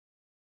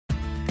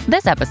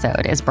This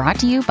episode is brought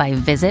to you by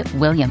Visit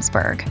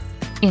Williamsburg.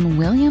 In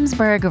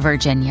Williamsburg,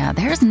 Virginia,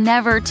 there's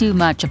never too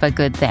much of a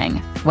good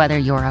thing. Whether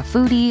you're a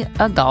foodie,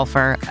 a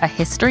golfer, a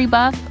history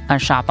buff, a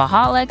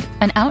shopaholic,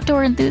 an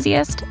outdoor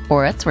enthusiast,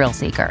 or a thrill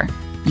seeker,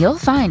 you'll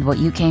find what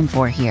you came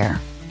for here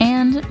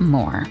and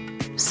more.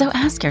 So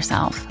ask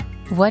yourself,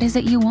 what is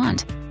it you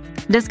want?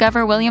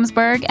 Discover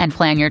Williamsburg and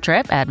plan your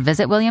trip at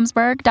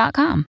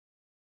visitwilliamsburg.com.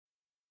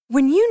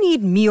 When you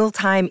need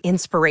mealtime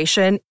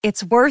inspiration,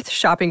 it's worth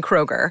shopping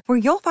Kroger, where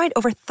you'll find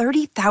over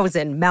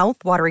 30,000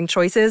 mouth-watering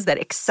choices that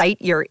excite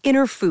your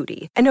inner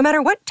foodie. And no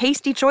matter what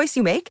tasty choice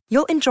you make,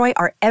 you'll enjoy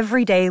our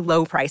everyday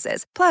low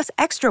prices, plus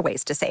extra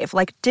ways to save,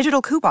 like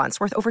digital coupons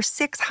worth over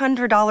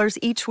 $600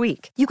 each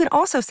week. You can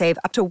also save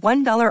up to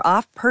 $1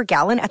 off per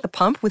gallon at the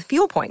pump with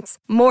fuel points.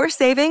 More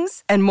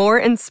savings and more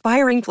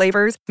inspiring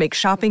flavors make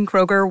shopping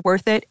Kroger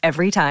worth it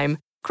every time.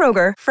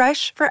 Kroger,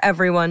 fresh for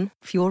everyone.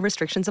 Fuel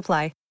restrictions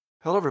apply.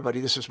 Hello, everybody.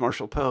 This is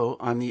Marshall Poe.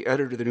 I'm the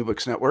editor of the New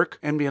Books Network.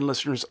 NBN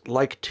listeners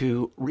like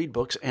to read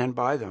books and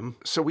buy them.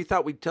 So we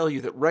thought we'd tell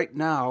you that right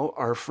now,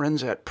 our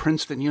friends at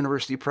Princeton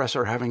University Press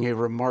are having a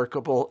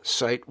remarkable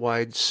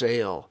site-wide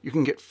sale. You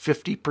can get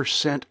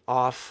 50%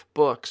 off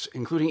books,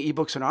 including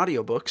ebooks and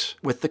audiobooks,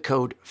 with the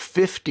code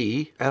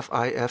 50,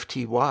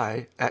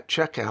 F-I-F-T-Y, at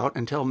checkout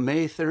until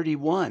May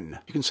 31.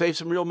 You can save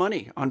some real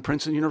money on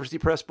Princeton University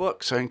Press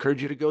books. I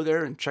encourage you to go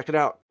there and check it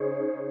out.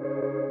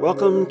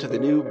 Welcome to the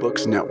New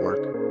Books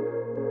Network.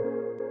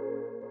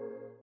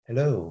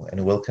 Hello,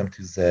 and welcome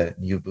to the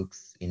New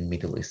Books in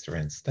Middle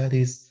Eastern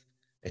Studies,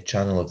 a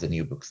channel of the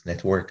New Books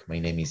Network. My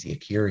name is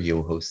Yakir,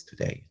 your host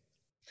today.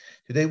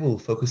 Today we'll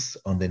focus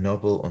on the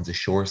novel On the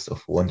Shores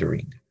of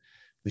Wandering,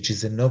 which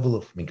is a novel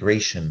of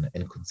migration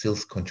and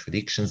conceals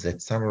contradictions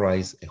that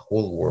summarize a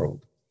whole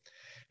world.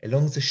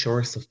 Along the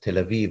shores of Tel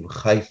Aviv,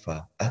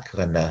 Haifa,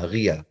 Accra,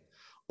 Nahariya,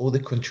 all the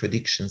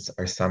contradictions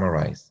are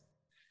summarized.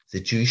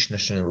 The Jewish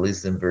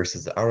nationalism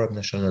versus Arab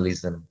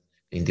nationalism,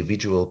 the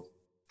individual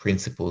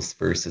principles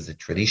versus the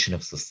tradition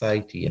of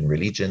society and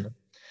religion,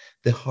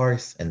 the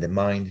heart and the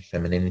mind,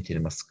 femininity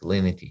and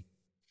masculinity,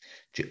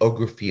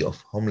 geography of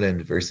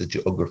homeland versus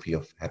geography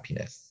of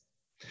happiness.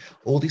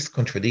 All these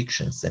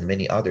contradictions and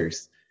many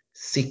others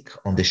seek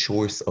on the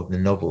shores of the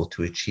novel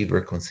to achieve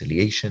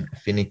reconciliation,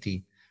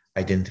 affinity,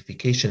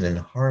 identification, and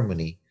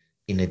harmony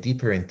in a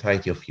deeper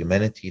entirety of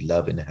humanity,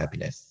 love, and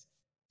happiness.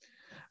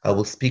 I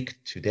will speak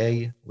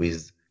today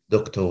with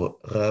Dr.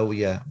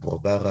 Rawia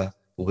Borbara,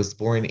 who was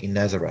born in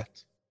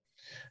Nazareth.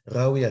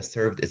 Rawia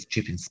served as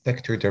Chief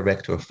Inspector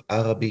Director of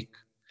Arabic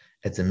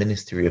at the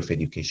Ministry of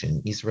Education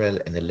in Israel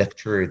and a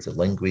lecturer at the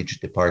Language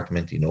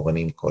Department in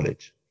Oranim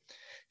College.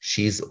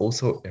 She is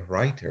also a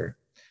writer,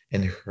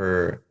 and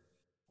her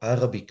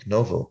Arabic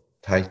novel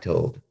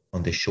titled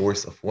On the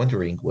Shores of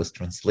Wandering was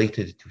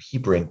translated to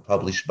Hebrew and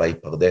published by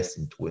Pardes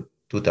in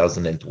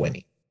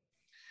 2020.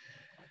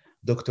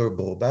 Dr.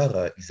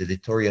 Borbara is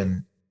editorial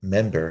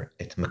member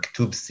at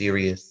Maktub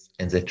Series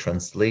and the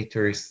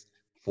Translators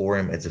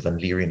Forum at the Van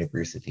Leer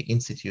University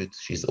Institute.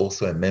 She's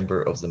also a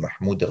member of the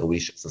Mahmoud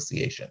Darwish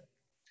Association.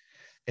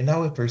 And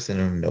now a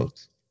personal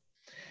note.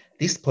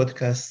 This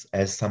podcast,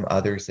 as some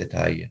others that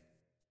I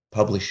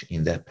published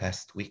in the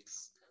past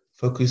weeks,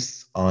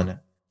 focus on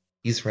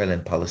Israel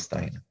and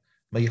Palestine.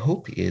 My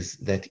hope is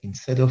that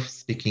instead of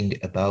speaking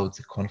about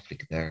the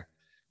conflict there,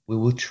 we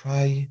will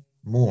try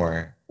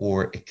more,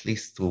 or at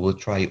least we will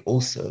try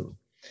also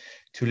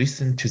to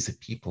listen to the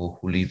people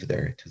who live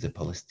there, to the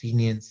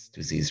Palestinians,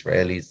 to the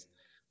Israelis,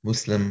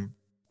 Muslim,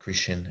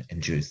 Christian,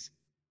 and Jews.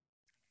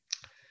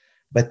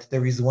 But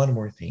there is one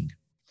more thing.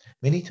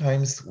 Many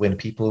times when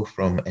people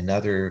from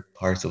another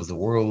parts of the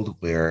world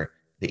where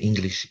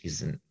English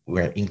is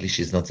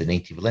not the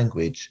native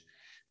language,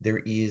 there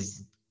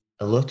is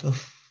a lot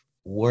of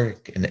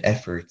work and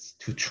efforts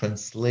to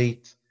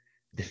translate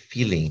the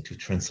feeling, to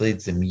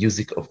translate the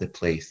music of the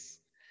place.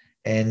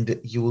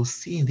 And you will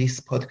see in this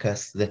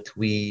podcast that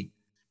we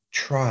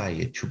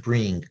try to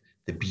bring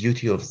the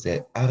beauty of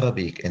the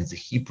Arabic and the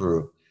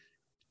Hebrew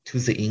to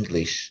the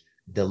English,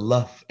 the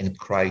laugh and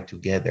cry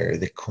together,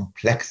 the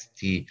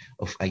complexity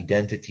of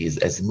identities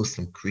as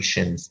Muslim,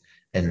 Christians,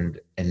 and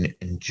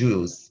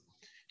Jews,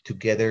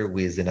 together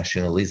with the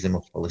nationalism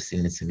of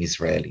Palestinians and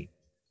Israeli.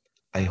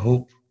 I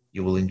hope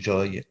you will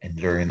enjoy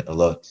and learn a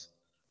lot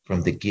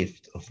from the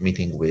gift of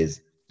meeting with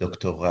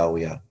Dr.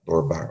 Rawia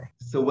Borbara.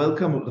 So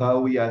welcome,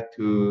 Rawia,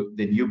 to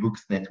the New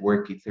Books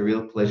Network. It's a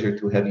real pleasure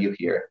to have you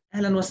here.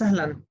 أهلا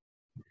وسهلا.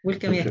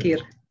 Welcome,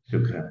 Yakir.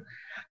 Shukran.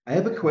 I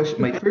have a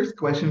question. My first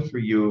question for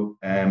you,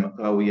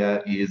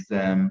 Rawia, is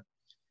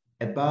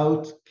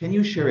about, can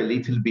you share a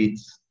little bit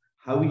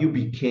how you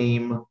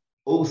became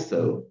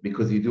also,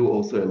 because you do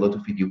also a lot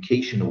of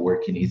educational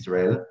work in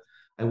Israel,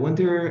 I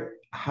wonder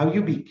how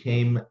you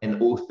became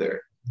an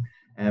author,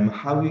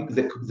 how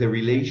the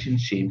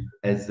relationship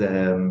as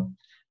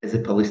a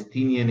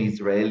Palestinian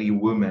Israeli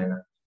woman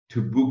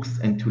to books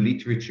and to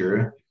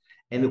literature.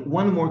 And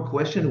one more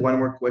question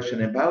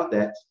about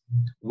that.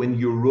 When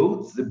you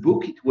wrote the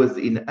book, it was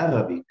in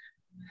Arabic.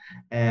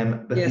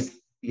 But yes.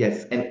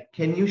 Yes. And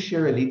can you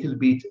share a little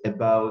bit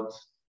about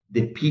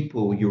the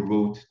people you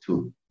wrote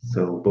to.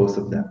 So both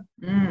of them.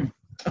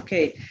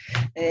 Okay.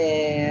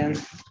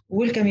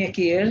 Welcome,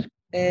 Yakir.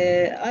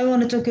 I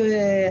want to talk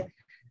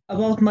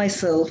about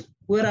myself,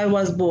 where I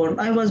was born.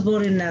 I was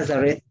born in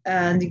Nazareth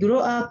and grew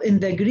up in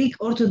the Greek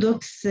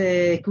Orthodox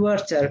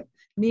quarter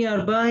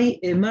nearby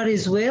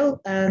Mary's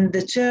Well and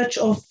the Church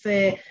of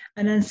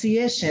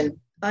Annunciation.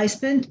 I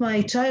spent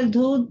my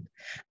childhood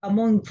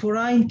among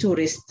foreign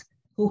tourists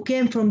who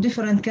came from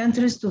different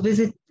countries to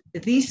visit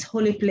these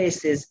holy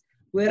places,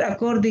 where,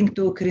 according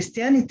to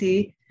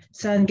Christianity,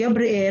 Saint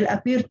Gabriel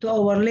appeared to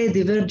Our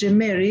Lady Virgin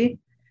Mary,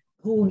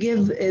 who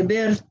gave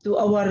birth to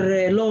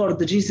our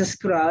Lord Jesus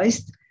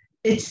Christ.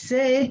 It's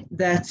said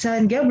that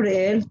Saint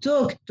Gabriel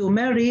talked to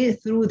Mary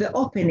through the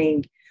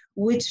opening,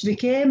 which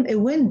became a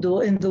window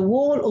in the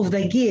wall of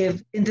the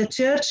cave in the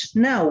church.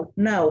 Now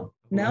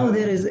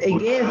there is a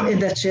cave in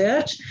the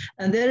church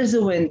and there is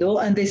a window,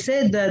 and they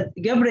said that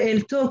Gabriel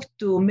talked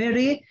to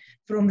Mary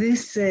from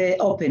this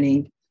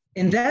opening.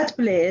 In that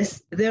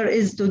place, there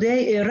is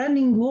today a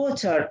running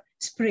water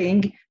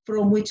spring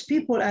from which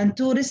people and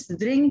tourists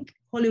drink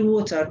holy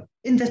water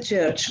in the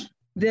church.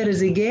 There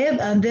is a cave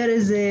and there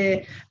is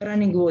a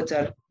running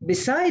water.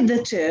 Beside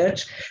the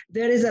church,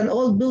 there is an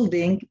old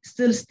building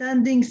still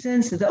standing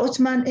since the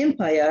Ottoman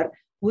Empire,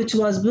 which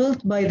was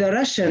built by the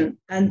Russian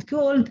and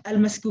called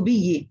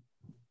Al-Maskubiyi.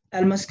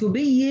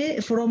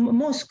 Al-Maskubiyi from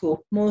Moscow,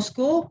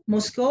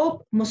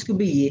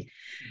 Moskubiyi.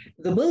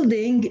 The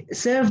building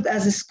served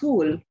as a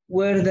school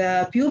where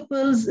the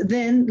pupils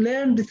then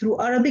learned through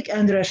Arabic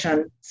and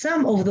Russian.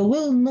 Some of the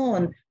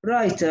well-known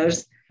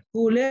writers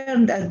who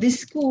learned at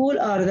this school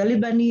are the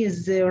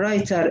Lebanese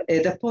writer,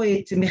 the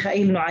poet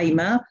Mikhail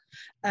Nuaima,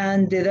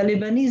 and the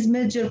Lebanese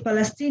major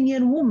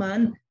Palestinian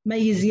woman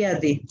May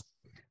Ziadi.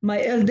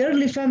 My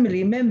elderly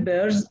family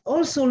members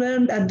also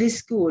learned at this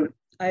school.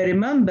 I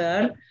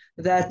remember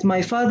that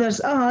my father's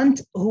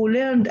aunt, who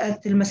learned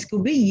at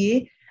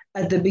Al-Maskubiyi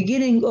at the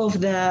beginning of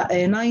the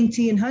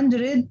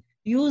 1900s,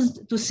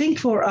 used to sing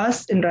for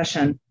us in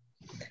Russian.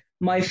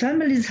 My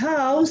family's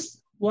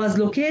house was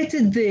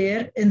located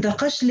there in the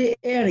Qashli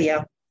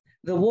area.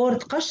 The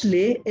word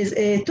Qashli is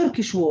a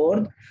Turkish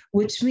word,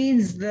 which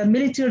means the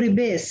military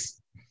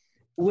base,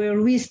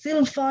 where we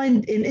still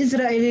find an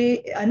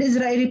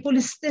Israeli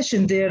police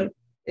station there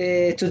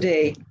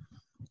today.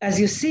 As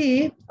you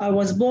see, I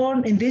was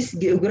born in this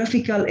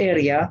geographical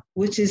area,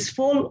 which is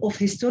full of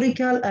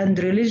historical and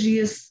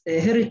religious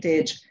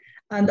heritage.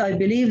 And I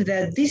believe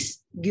that this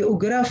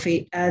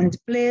geography and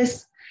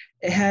place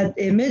had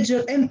a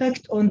major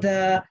impact on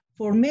the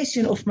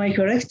formation of my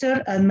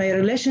character and my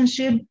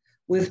relationship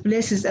with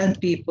places and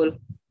people.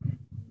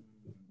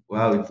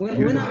 Wow.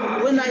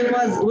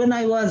 When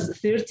I was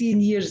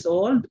 13 years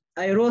old,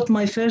 I wrote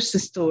my first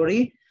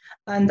story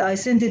and I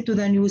sent it to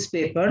the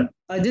newspaper.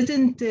 I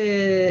didn't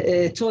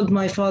told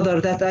my father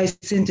that I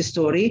sent a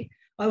story.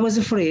 I was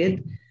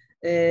afraid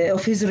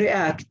of his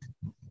react.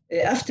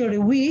 After a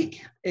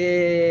week,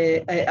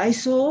 I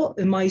saw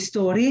my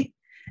story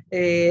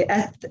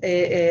at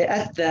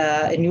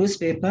the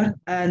newspaper,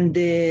 and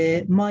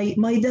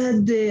my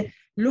dad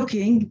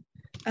looking,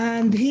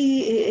 and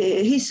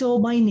he saw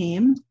my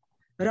name,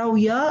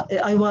 Rawia.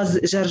 I was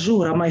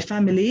Jarjura. My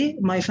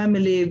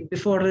family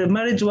before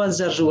marriage was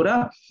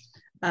Jarjura.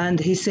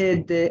 And he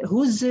said,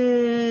 who's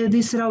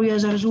this Rawia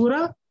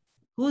Jarjura?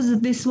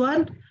 Who's this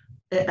one?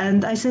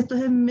 And I said to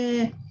him,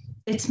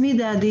 it's me,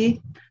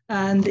 Daddy.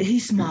 And he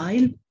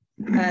smiled.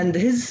 And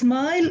his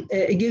smile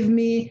gave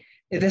me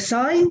the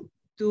sign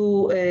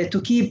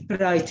to keep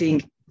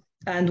writing.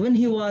 And when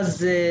he was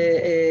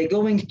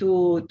going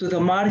to the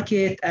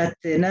market at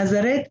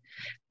Nazareth,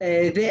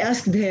 they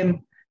asked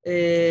him,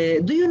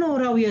 do you know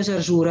Rawia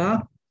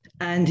Jarjura?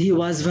 And he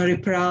was very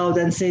proud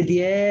and said,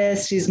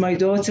 yes, she's my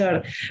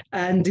daughter.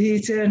 And he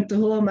turned to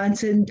home and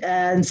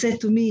said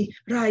to me,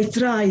 write.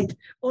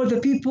 All the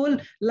people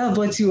love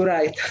what you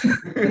write.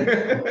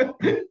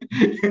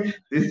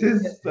 This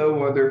is so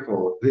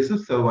wonderful.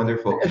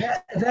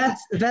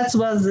 That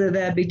was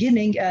the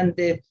beginning. And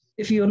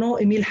if you know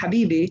Emil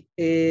Habibi,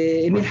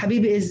 Emil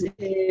Habibi is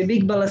a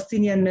big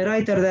Palestinian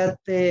writer that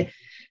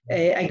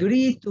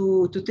agreed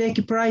to take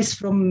a prize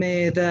from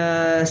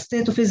the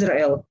state of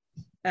Israel.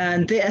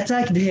 And they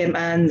attacked him,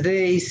 and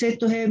they said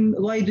to him,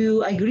 "Why do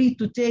you agree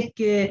to take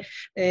a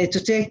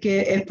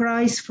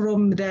prize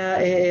from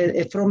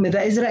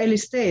the Israeli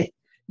state?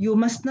 You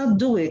must not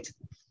do it."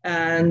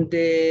 And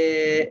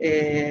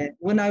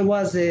when I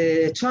was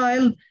a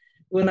child,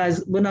 when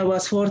I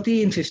was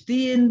 14,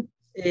 15,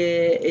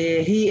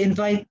 he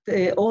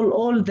invited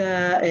all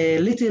the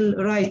little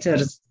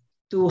writers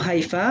to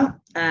Haifa,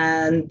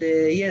 and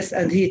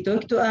and he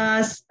talked to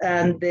us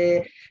and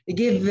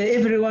gave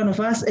every one of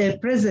us a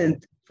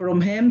present from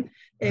him,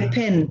 a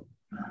pen.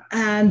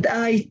 And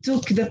I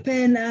took the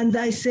pen and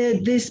I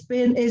said, this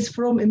pen is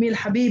from Emil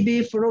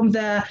Habibi from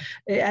the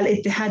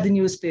Al-Ittihad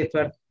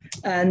newspaper.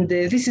 And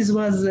this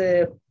was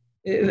a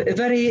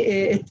very,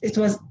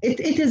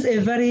 it is a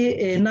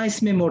very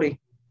nice memory.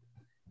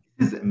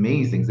 It is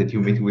amazing that you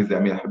met with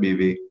Emil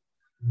Habibi.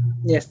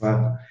 Yes.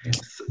 Wow.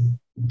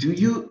 did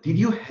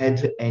you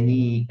had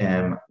any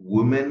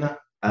women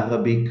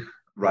Arabic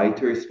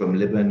writers from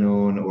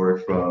Lebanon or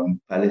from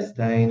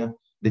Palestine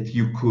that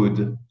you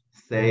could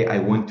say, I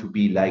want to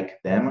be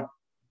like them?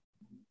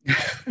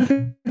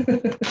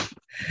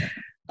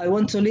 I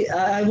want to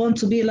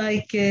be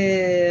like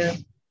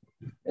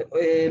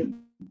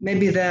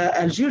maybe the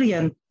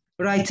Algerian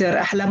writer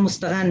Ahlam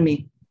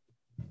Mustaghanmi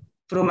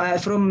from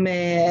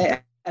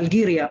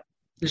Algeria,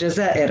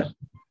 Aljazair.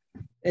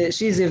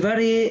 She's a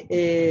very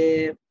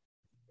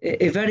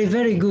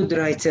very good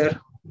writer,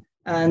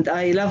 and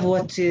I love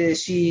what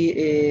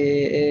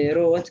she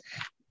wrote.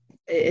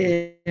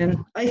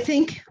 I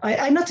think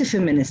I'm not a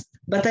feminist,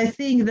 but I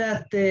think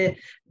that the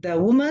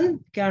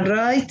woman can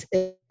write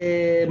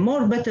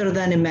more better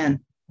than a man.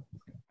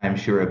 I'm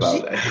sure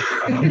about that.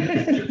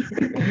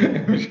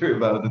 I'm sure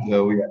about it,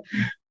 though. Yeah.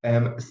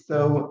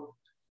 So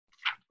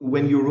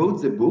when you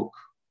wrote the book,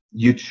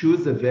 you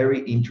choose a very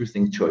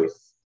interesting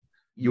choice.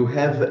 You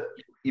have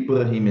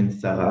Ibrahim and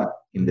Sarah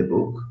in the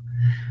book,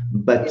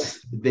 but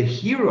the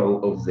hero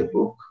of the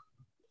book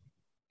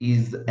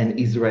is an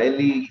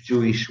Israeli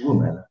Jewish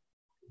woman.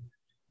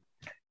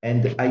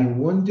 And I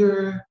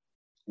wonder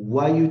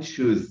why you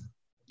choose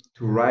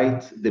to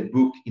write the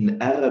book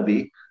in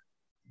Arabic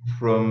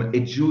from a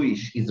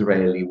Jewish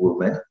Israeli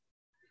woman,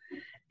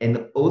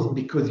 and also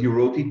because you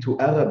wrote it to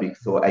Arabic.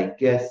 So I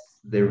guess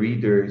the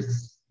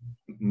readers,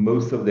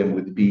 most of them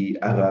would be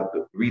Arab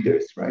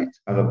readers, right?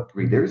 Arab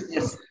readers.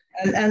 Yes,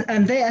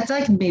 and they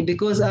attacked me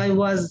because I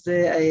wrote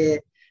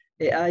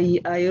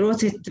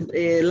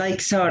it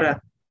like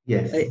Sarah.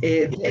 Yes.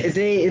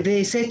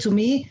 They said to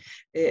me,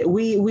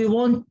 we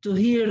want to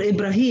hear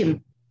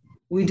Ibrahim.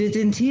 We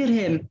didn't hear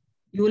him.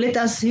 You let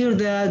us hear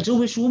the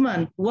Jewish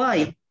woman.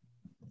 Why?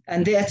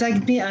 And they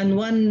attacked me. And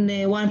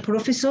one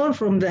professor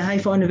from the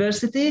Haifa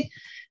University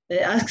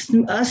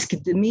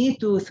asked me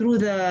to throw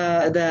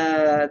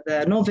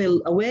the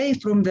novel away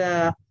from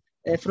the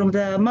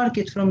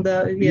market, from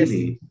the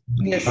really?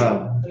 Yes,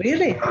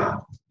 really.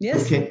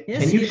 Yes, okay.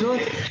 Yes.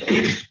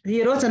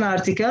 He wrote an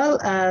article,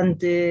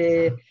 and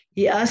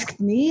he asked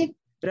me,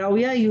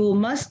 Rawia, you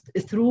must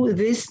throw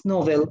this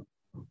novel.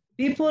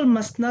 People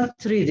must not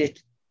read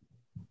it.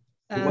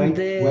 And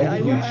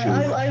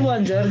I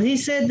wonder. He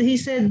said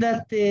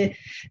that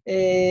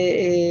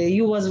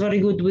you was very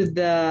good with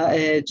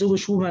the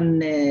Jewish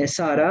woman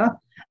Sarah,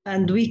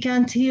 and we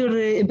can't hear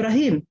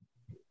Ibrahim.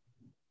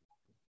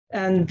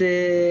 And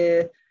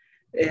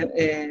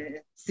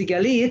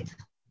Sigalit,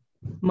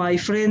 my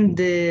friend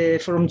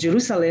from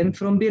Jerusalem,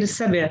 from Bir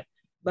Sabah,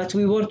 but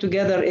we worked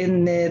together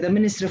in the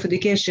Ministry of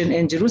Education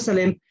in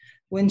Jerusalem.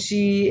 When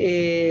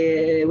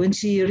she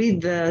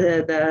read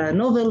the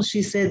novel,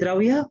 she said,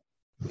 Rawia,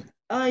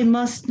 I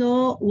must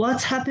know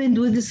what happened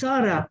with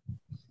Sarah.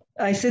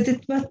 I said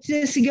it, but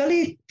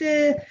Sigalit,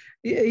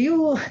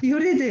 you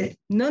read it.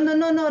 No,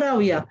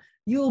 Rawia.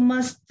 You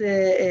must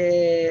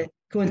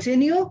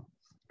continue,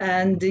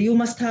 and you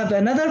must have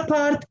another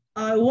part.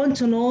 I want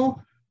to know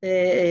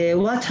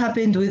what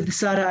happened with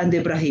Sarah and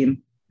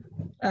Ibrahim.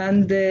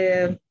 And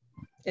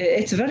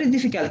it's very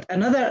difficult.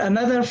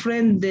 Another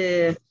friend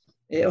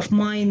of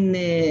mine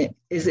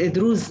is a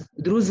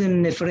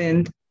Druzen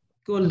friend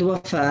called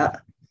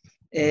Wafa.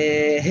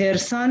 Her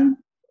son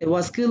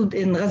was killed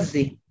in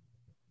Gaza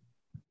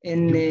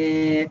in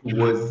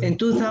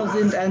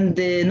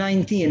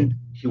 2019.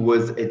 He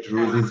was a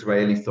Druze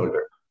Israeli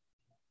soldier.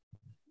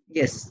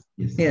 Yes.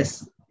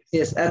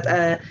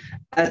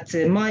 At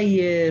my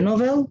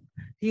novel,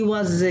 he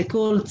was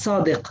called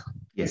Sadiq.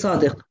 Yes.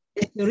 Sadiq.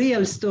 It's a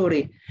real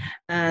story.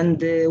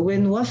 And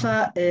when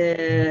Wafa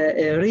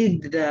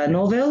read the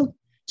novel,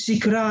 she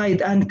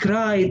cried, and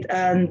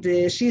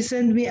she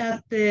sent me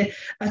at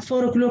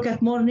 4 o'clock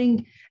at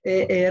morning,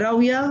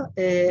 Rawia,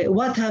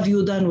 what have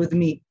you done with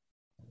me?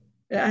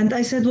 And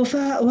I said,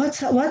 Wafa,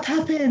 what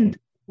happened?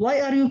 Why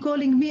are you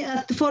calling me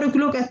at 4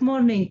 o'clock at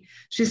morning?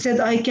 She said,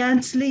 I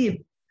can't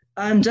sleep.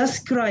 I'm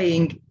just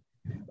crying.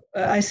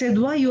 I said,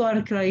 why you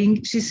are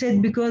crying? She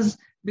said, because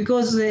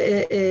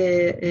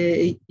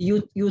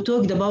you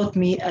talked about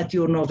me at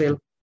your novel.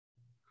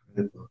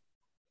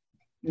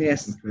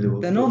 Yes,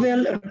 incredible. The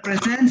novel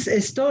represents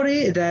a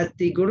story that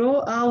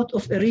grew out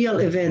of real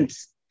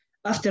events.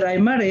 After I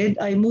married,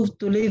 I moved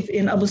to live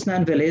in Abu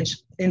Snan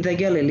village in the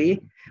Galilee,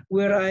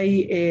 where I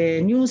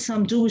knew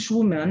some Jewish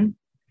women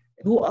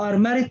who are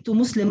married to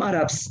Muslim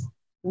Arabs.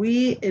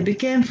 We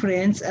became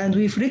friends, and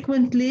we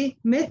frequently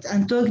met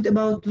and talked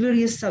about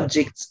various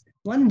subjects.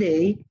 One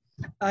day,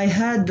 I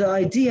had the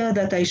idea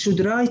that I should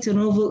write a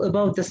novel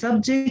about the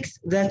subjects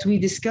that we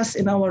discuss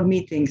in our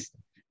meetings.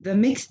 The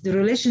mixed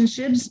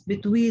relationships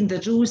between the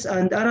Jews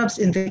and Arabs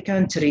in the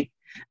country,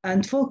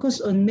 and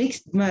focus on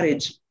mixed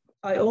marriage.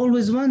 I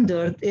always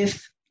wondered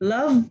if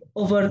love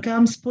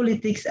overcomes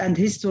politics and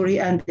history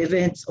and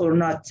events or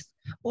not.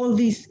 All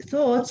these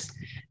thoughts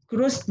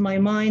crossed my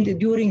mind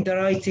during the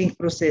writing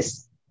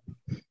process.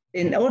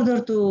 In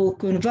order to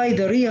convey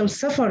the real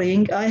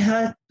suffering, I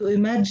had to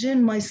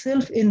imagine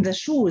myself in the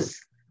shoes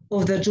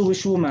of the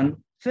Jewish woman.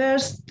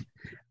 First,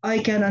 I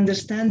can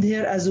understand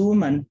her as a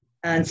woman.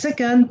 And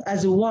second,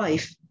 as a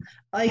wife,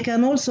 I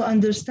can also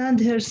understand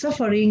her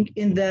suffering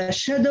in the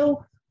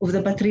shadow of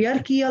the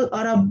patriarchal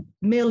Arab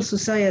male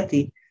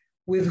society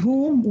with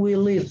whom we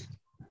live.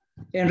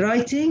 In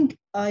writing,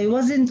 I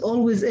wasn't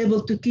always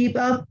able to keep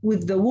up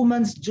with the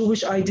woman's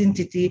Jewish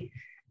identity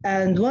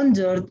and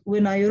wondered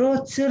when I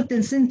wrote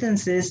certain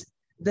sentences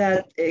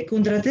that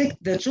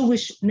contradict the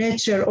Jewish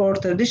nature or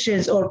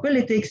traditions or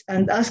politics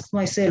and asked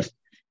myself,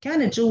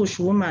 can a Jewish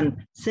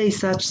woman say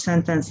such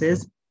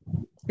sentences?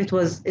 It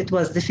was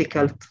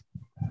difficult.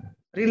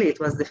 Really, it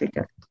was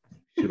difficult.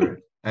 Sure.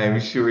 I'm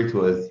sure it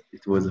was.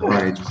 It was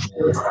hard.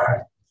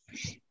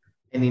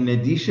 And in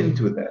addition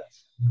to that,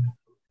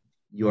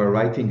 you are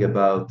writing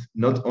about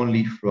not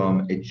only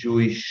from a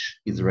Jewish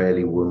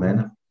Israeli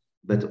woman,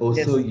 but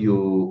also Yes.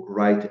 you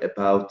write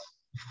about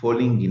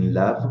falling in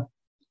love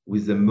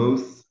with the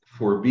most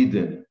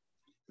forbidden,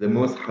 the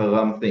most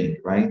haram thing,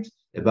 right?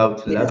 About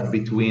Yes. love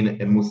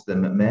between a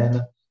Muslim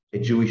man, a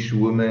Jewish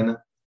woman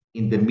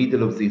in the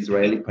middle of the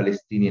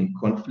Israeli-Palestinian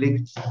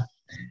conflict.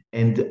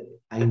 And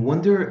I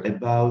wonder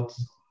about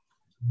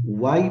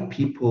why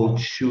people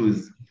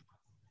choose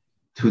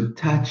to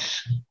touch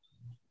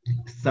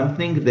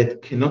something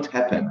that cannot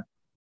happen.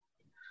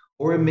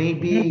 Or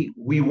maybe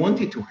we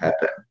want it to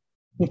happen.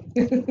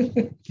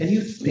 Can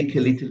you speak a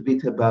little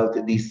bit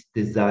about this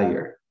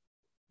desire?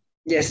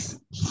 Yes.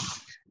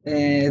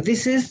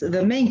 This is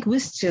the main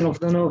question of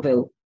the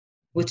novel,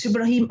 which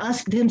Ibrahim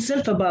asked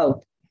himself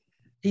about.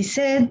 He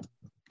said,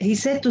 he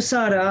said to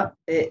Sarah,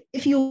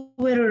 if you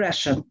were a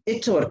Russian, a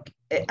Turk,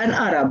 an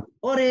Arab,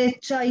 or a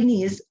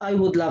Chinese, I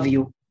would love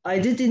you. I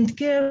didn't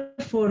care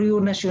for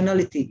your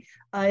nationality.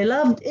 I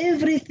loved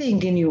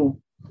everything in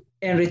you.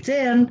 In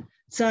return,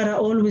 Sarah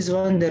always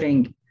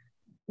wondering,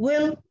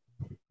 well,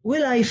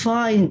 will I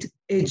find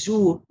a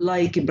Jew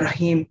like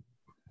Ibrahim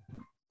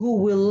who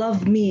will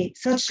love me,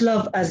 such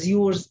love as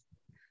yours,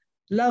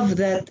 love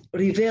that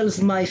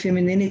reveals my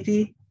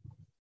femininity?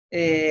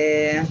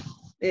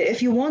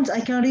 If you want,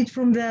 I can read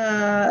from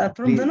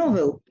the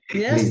novel.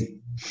 Yes.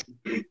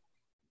 Please.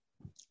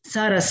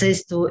 Sarah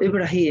says to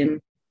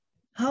Ibrahim,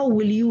 how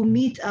will you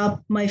meet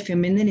up my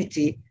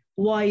femininity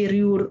while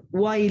your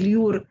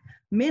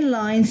main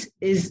lines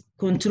is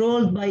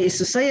controlled by a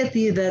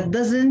society that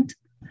doesn't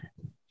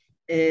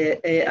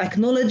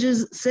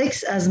acknowledges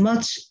sex as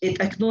much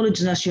it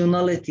acknowledges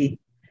nationality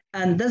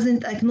and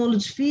doesn't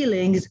acknowledge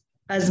feelings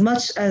as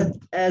much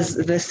as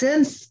the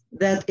sense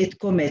that it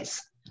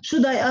commits.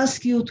 Should I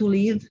ask you to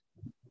leave?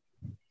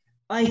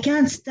 I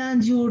can't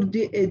stand your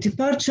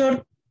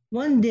departure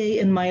one day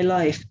in my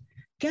life.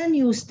 Can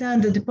you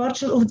stand the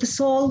departure of the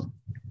soul?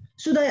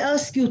 Should I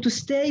ask you to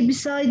stay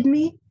beside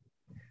me?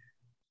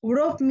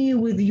 Rob me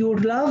with your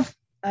love,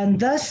 and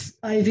thus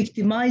I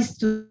victimized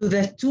to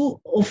the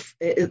two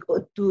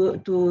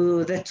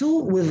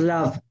with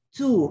love.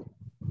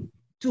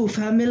 Two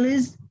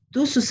families,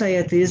 two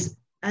societies,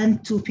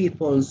 and two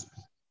peoples.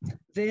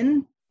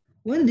 Then,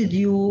 when did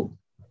you?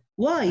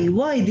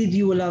 Why did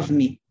you love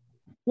me?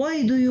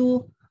 Why do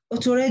you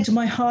outrage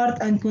my heart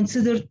and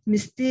consider it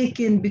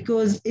mistaken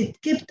because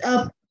it kept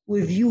up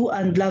with you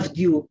and loved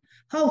you?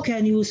 How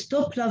can you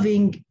stop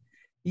loving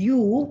you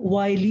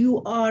while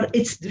you are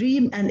its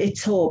dream and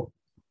its hope?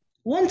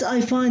 Won't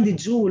I find a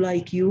Jew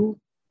like you?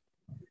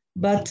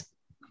 But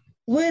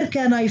where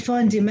can I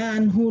find a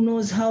man who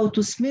knows how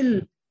to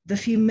smell the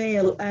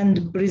female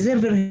and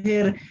preserve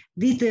her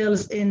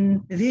details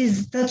in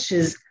these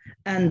touches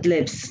and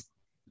lips?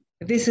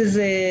 This is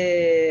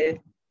a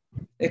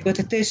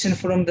quotation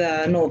from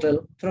the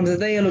novel, from the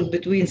dialogue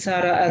between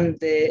Sarah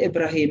and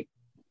Ibrahim.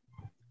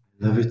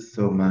 Love it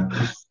so much.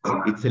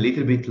 It's a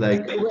little bit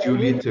like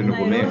Juliet and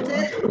Romeo.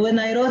 When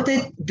I wrote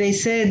it, they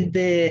said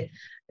a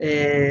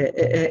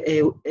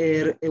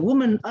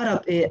woman,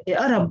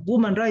 Arab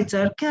woman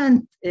writer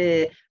can't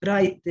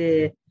write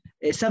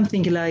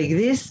something like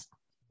this,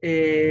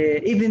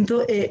 even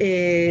though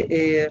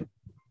if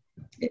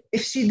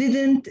she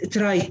didn't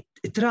try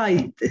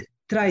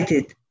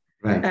it.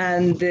 Right.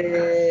 And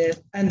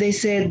they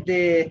said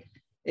maybe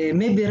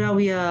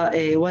Rawia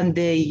one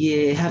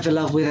day have a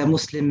love with a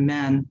Muslim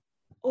man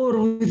or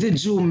with a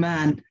Jew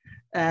man,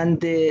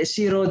 and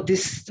she wrote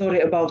this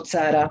story about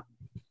Sarah.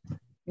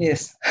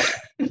 Yes.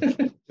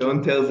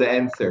 Don't tell the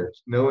answer.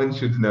 No one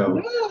should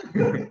know.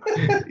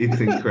 It's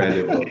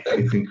incredible.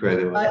 It's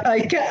incredible.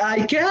 I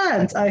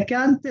can't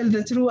tell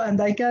the truth,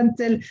 and I can't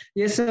tell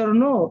yes or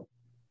no.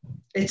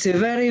 It's a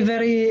very,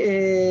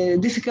 very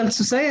difficult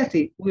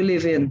society we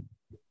live in.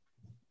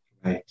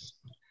 Right.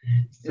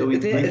 So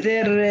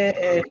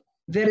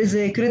there is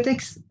a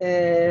critics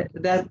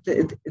that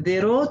they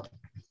wrote,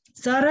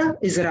 Sarah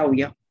is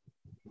Rawia.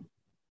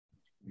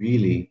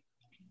 Really?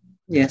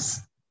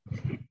 Yes.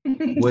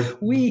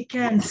 we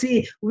can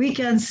see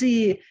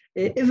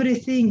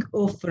everything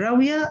of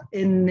Rawia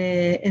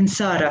in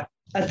Sarah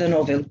at the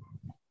novel.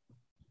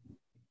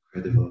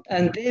 Incredible.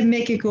 And they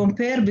make a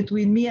compare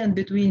between me and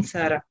between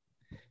Sarah.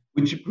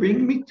 Which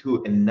brings me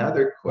to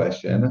another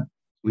question,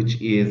 which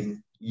is,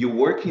 you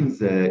work in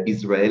the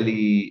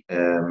Israeli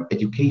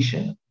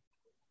education.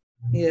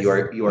 Yes.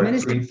 Your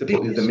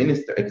principal is the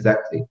minister,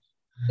 exactly.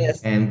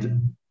 Yes.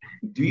 And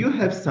do you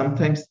have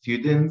sometimes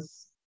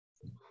students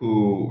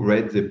who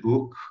read the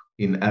book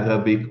in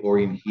Arabic or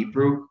in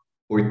Hebrew,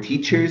 or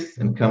teachers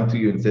and come to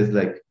you and says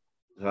like,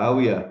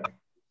 Rawia,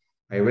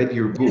 I read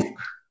your book.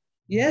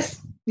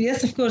 Yes,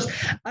 yes, of course.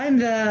 I'm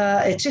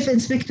the chief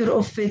inspector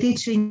of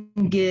teaching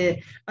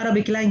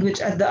Arabic language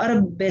at the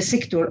Arab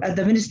sector at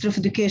the Ministry of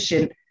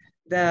Education,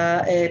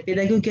 the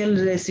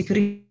pedagogical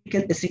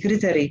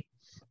secretary.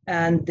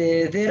 And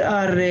there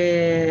are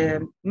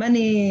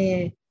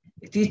many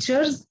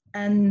teachers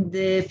and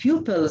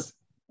pupils.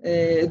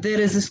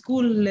 There is a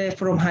school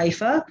from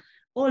Haifa.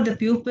 All the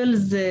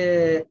pupils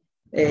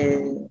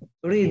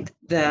read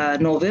the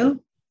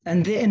novel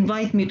and they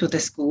invite me to the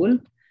school.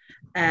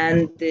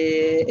 And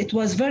it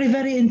was very,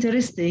 very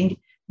interesting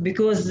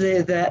because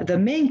the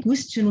main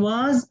question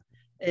was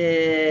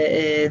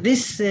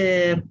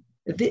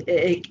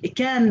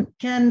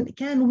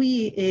can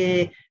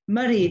we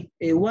marry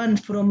one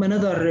from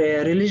another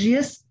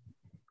religious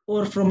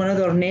or from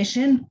another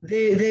nation?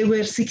 They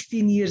were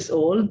 16 years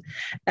old.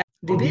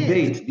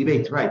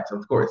 Debate, right,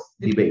 of course,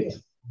 debate.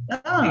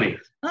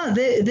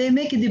 They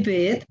make a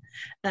debate,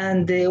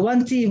 and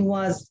one team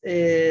was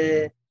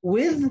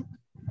with,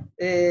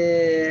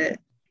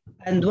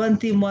 and one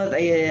team was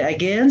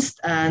against,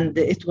 and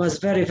it was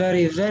very,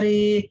 very,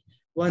 very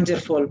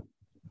wonderful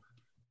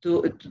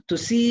to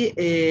see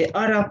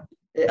Arab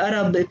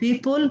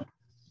people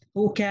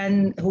who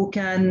can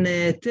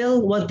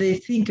tell what they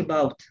think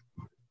about,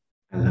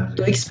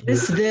 to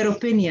express their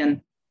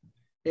opinion.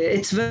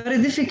 It's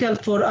very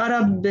difficult for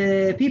Arab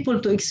people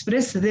to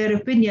express their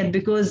opinion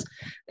because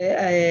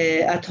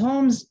at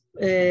homes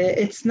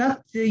it's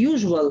not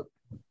usual.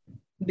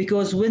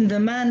 Because when the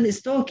man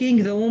is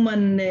talking, the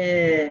woman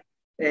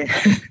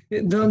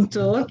don't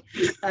talk.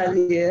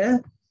 Yeah.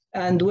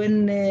 And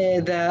when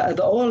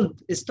the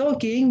old is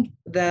talking,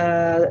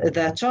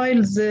 the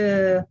child's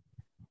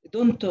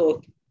don't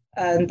talk.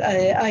 And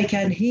I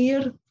can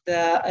hear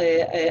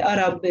the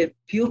Arab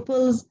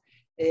pupils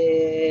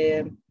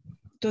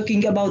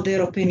talking about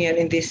their opinion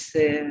in this.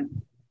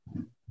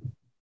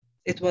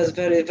 It was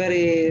very,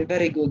 very,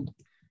 very good.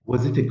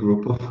 Was it a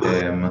group of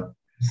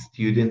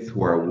students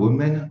who are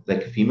women,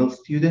 like female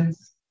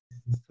students?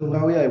 So,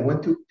 Rawia, I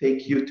want to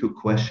take you to a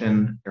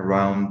question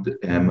around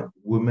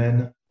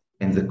women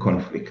and the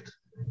conflict,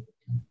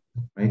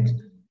 right?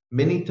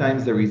 Many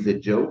times there is a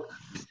joke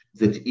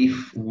that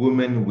if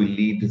women will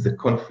lead the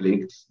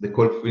conflict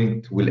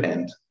will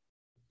end.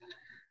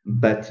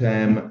 But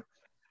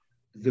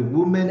the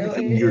woman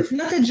it's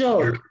not a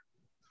joke.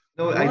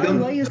 No, I don't.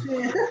 Why you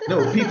say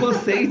no, people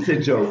say it's a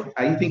joke.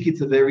 I think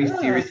it's a very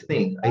serious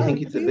thing. I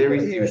think it's a very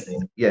serious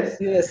thing. Yes.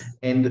 Yes.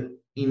 And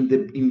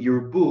in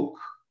your book,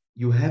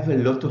 you have a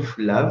lot of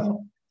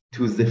love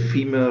to the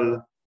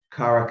female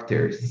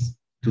characters,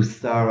 to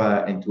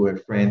Sarah and to her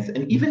friends,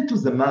 and even to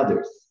the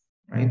mothers,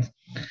 right?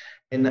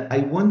 And I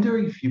wonder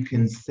if you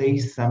can say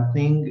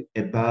something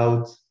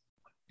about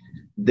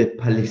the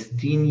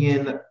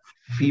Palestinian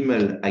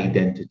female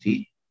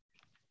identity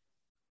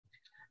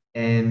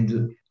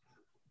and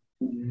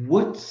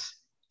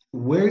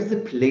where's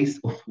the place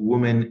of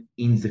women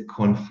in the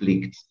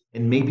conflict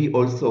and maybe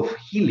also of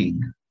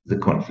healing the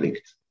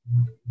conflict?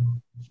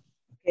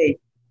 Okay.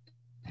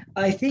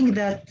 I think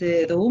that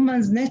the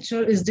woman's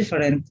nature is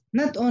different,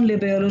 not only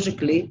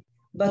biologically,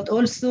 but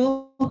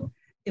also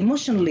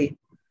emotionally,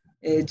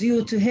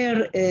 due to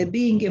her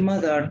being a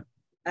mother.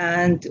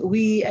 And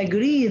we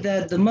agree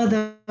that the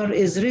mother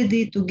is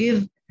ready to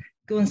give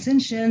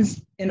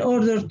concessions in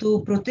order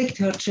to protect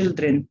her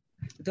children.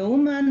 The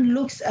woman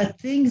looks at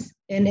things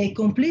in a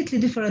completely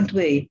different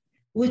way,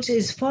 which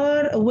is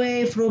far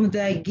away from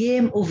the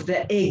game of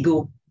the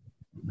ego,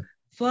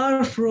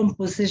 far from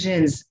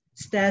positions,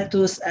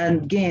 status,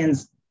 and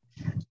gains.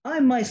 I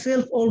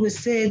myself always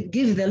said,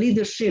 give the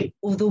leadership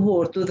of the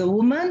war to the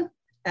woman,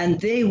 and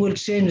they will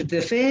change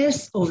the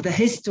face of the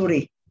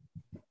history.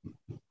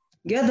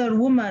 Gather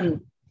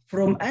women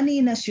from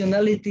any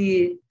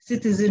nationality,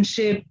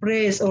 citizenship,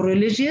 race, or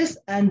religious,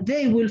 and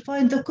they will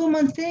find the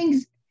common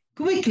things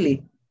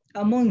quickly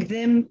among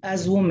them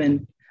as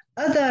women.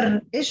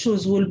 Other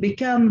issues will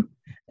become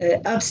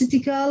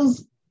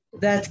obstacles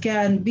that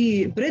can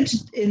be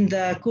bridged in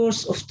the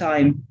course of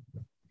time.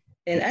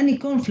 In any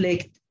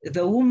conflict,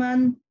 the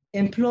woman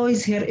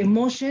employs her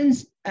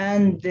emotions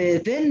and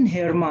then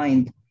her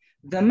mind.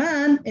 The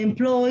man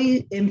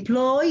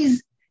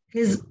employs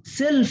his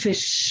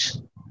selfish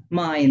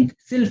mind,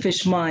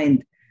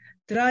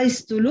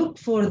 tries to look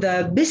for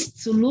the best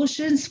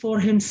solutions for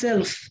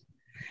himself,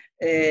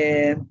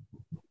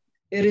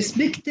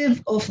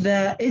 irrespective of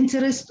the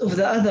interest of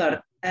the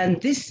other. And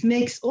this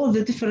makes all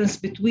the difference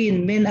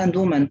between men and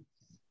women.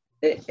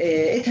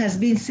 It has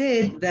been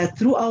said that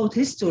throughout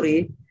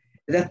history,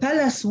 the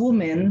palace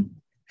woman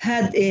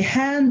had a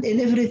hand in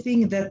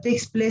everything that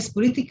takes place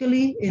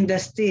politically in the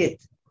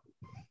state.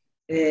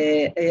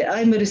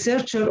 I'm a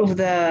researcher of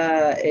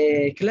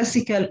the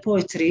classical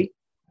poetry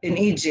in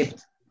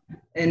Egypt,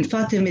 in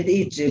Fatimid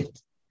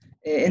Egypt,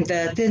 in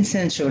the 10th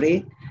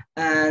century.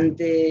 And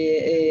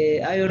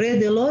I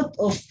read a lot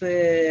of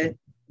the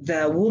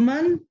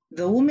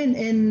women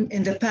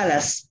in the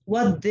palace,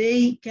 what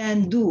they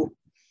can do.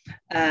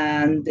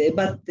 And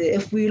but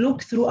if we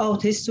look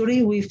throughout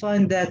history, we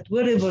find that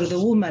wherever the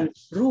woman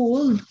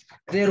ruled,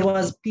 there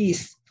was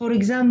peace. For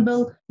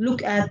example,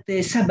 look at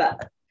Saba.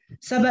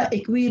 Saba,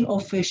 a queen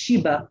of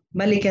Sheba,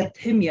 Malikat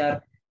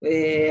Himyar,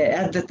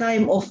 at the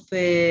time of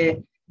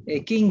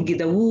King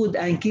Dawood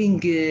and King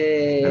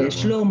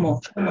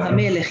Shlomo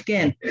HaMelech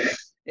كان.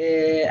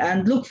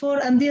 And look for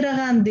Indira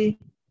Gandhi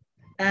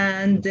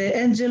and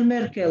Angela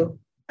Merkel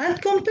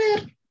and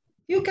compare.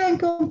 You can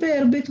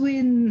compare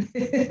between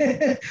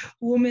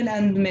women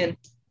and men.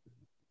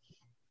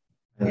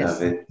 I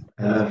love it.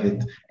 I love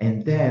it.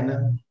 And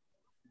then,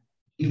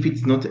 if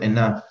it's not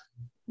enough,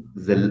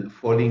 the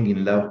falling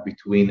in love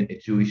between a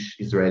Jewish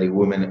Israeli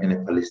woman and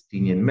a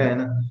Palestinian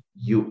man,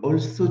 you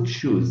also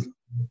choose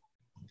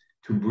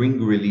to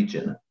bring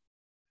religion.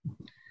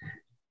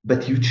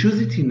 But you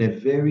choose it in a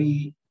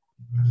very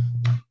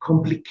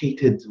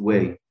complicated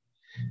way,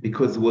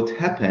 because what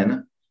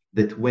happened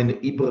that when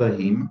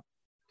Ibrahim,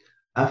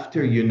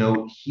 after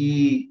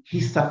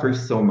he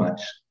suffers so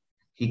much,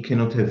 he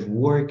cannot have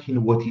work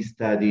in what he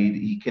studied,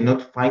 he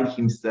cannot find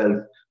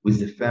himself with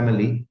the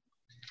family.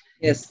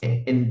 Yes.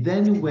 And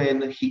then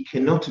when he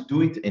cannot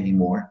do it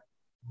anymore,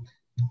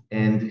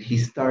 and he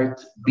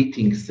starts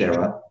beating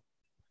Sarah,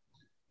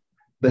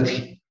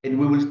 and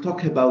we will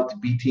talk about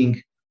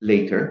beating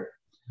later,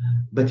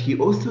 but he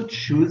also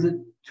chooses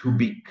to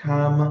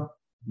become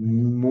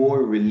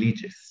more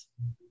religious.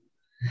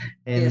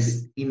 And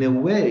Yes. in a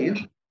way,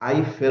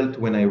 I felt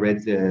when I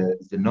read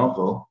the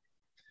novel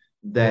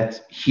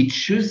that he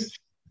chose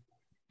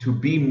to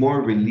be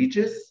more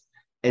religious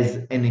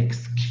as an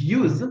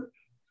excuse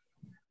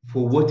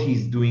for what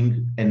he's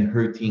doing and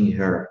hurting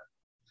her.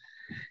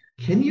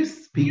 Can you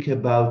speak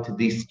about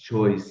this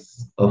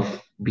choice of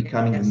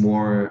becoming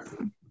more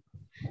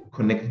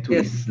connected to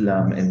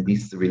Islam and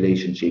this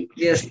relationship?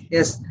 Yes.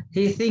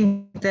 He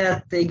thinks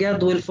that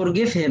God will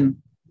forgive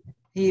him.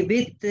 He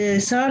beat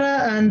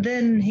Sarah and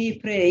then he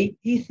pray.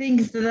 He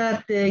thinks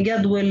that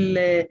God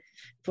will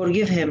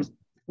forgive him.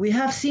 We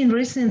have seen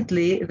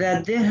recently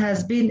that there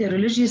has been a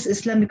religious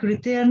Islamic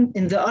return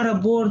in the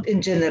Arab world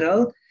in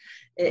general,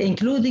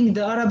 including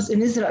the Arabs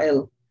in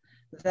Israel.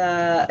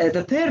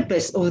 The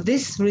purpose of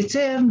this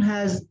return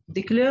has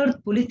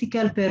declared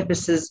political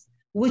purposes,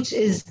 which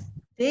is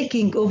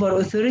taking over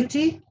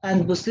authority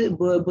and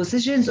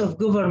positions of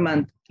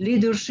government,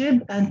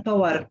 leadership and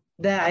power.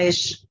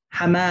 Daesh,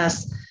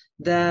 Hamas,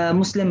 the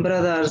Muslim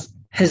Brothers,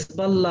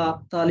 Hezbollah,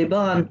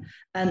 Taliban,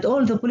 and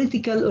all the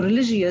political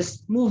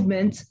religious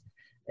movements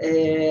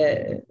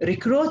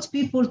recruit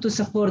people to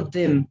support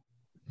them.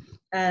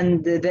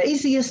 And the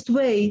easiest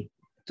way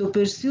to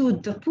pursue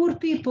the poor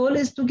people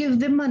is to give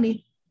them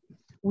money.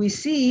 We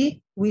see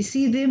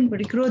them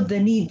recruit the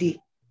needy,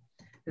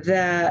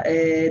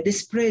 the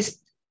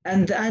displaced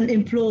and the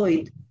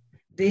unemployed.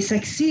 They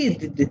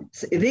succeeded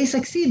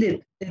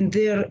in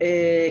their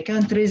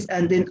countries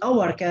and in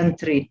our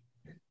country.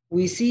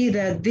 We see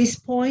that this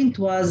point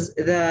was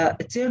the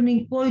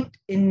turning point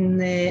in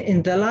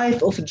the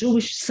life of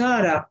Jewish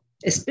Sarah,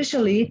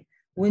 especially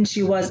when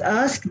she was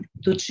asked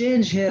to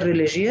change her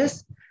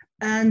religious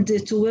and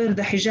to wear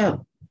the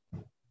hijab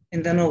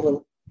in the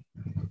novel.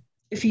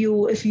 If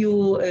you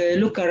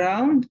look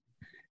around,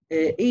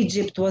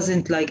 Egypt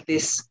wasn't like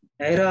this.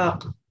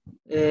 Iraq,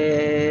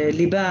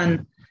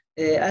 Lebanon,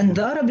 and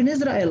the Arab in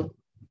Israel.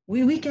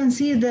 We can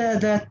see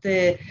that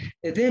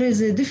there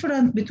is a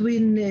difference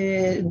between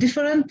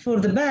different for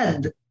the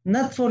bad,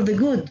 not for the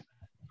good.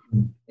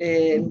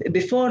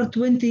 Before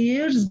 20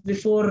 years,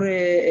 before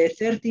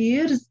 30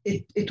 years,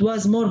 it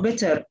was more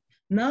better.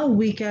 Now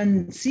we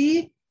can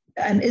see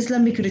an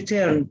Islamic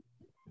return.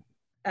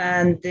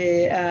 And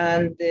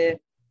if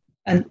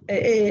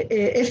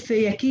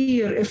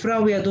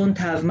Rawia don't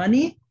have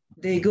money,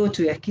 they go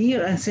to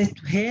Yakir and say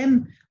to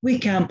him, we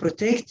can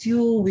protect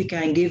you, we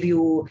can give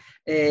you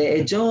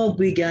a job,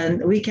 we can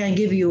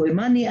give you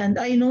money. And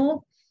I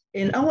know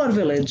in our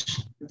village,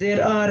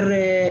 there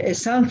are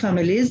some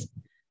families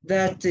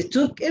that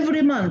took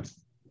every month,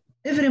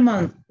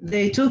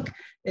 they took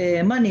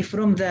money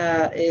from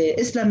the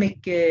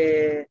Islamic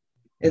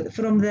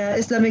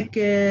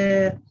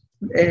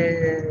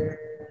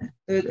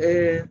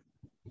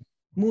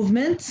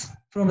movements,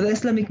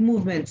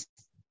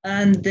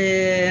 and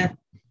they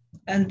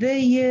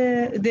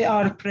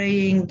are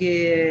praying,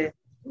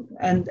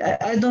 and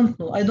I don't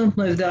know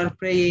if they are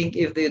praying,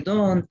 if they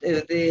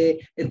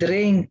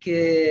drink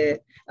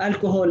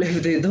alcohol,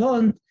 if they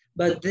don't,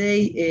 but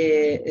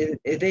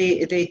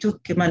they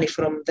took money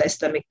from the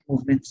Islamic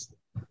movements.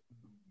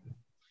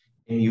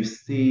 And you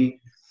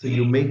see, so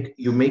you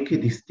make a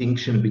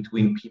distinction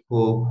between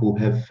people who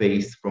have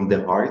faith from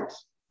the heart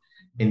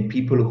and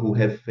people who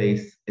have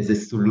faith as a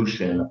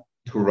solution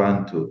to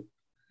run to.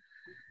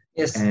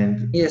 Yes.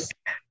 And yes.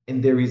 And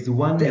there is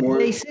one more.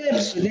 They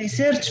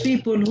search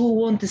people who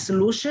want a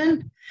solution,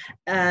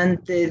 and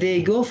they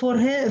go for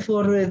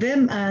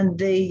them, and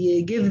they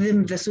give them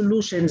the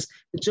solutions,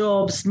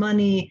 jobs,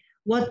 money,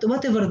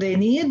 whatever they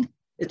need,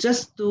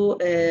 just to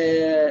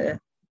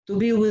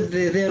be with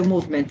their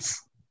movements.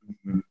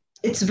 Mm-hmm.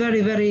 It's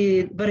very, very,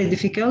 very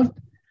difficult.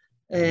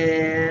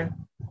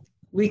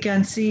 We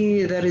can see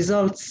the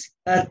results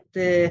at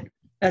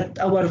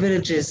our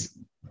villages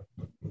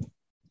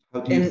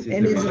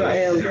in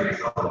Israel.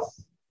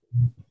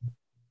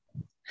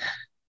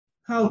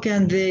 How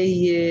can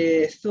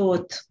they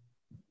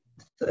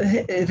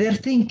their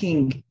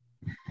thinking,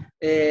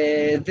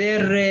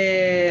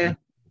 their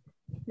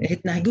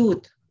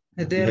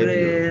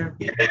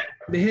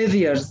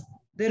behaviors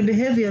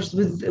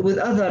with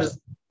others,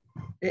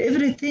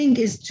 everything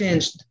is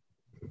changed.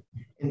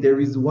 And there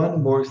is one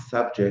more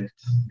subject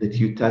that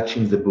you touch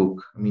in the book.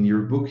 I mean,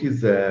 your book is,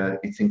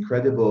 it's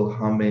incredible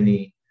how many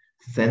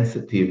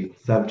sensitive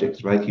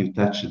subjects, right, you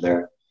touch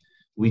there,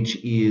 which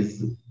is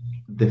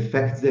the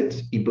fact that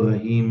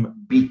Ibrahim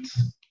beat,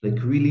 like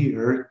really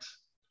hurt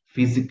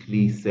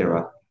physically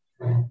Sarah.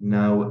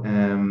 Now,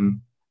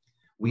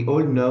 we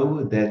all know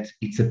that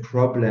it's a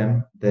problem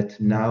that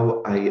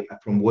now,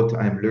 from what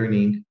I'm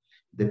learning,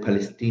 the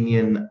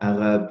Palestinian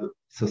Arab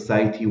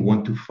society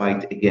want to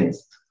fight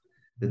against.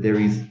 That there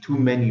is too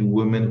many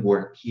women who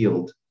are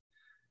killed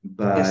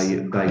by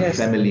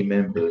family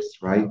members,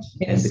 right?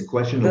 Yes. And the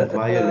question of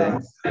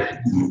violence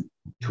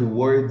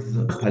towards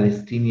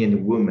Palestinian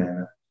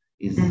women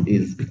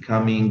is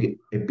becoming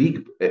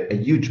a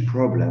huge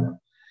problem.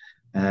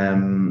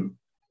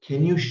 Can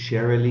you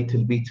share a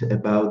little bit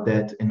about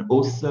that, and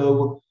also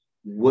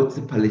what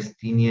the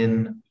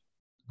Palestinian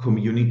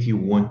community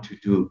want to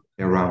do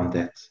around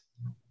that?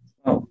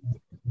 Oh.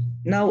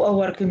 Now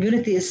our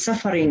community is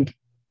suffering.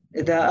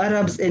 The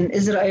Arabs in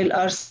Israel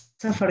are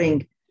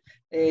suffering.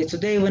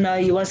 Today, when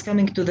I was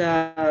coming to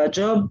the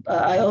job,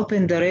 I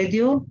opened the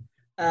radio,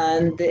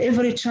 and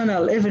every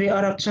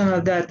Arab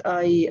channel that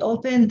I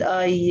opened,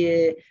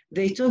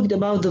 they talked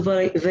about the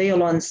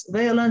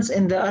violence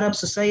in the Arab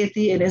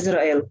society in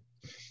Israel.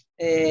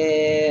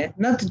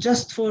 Not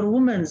just for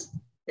women,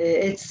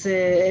 it's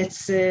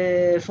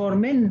for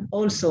men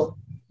also,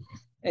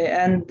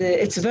 and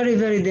it's very,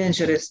 very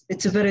dangerous.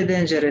 It's very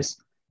dangerous.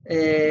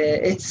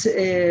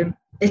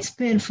 It's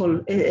painful.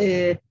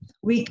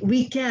 We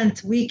can't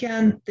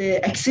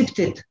accept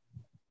it.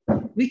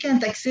 We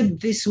can't accept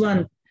this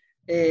one.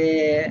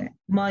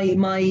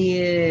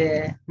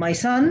 My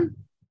son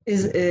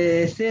is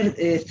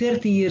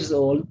 30 years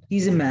old.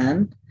 He's a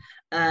man,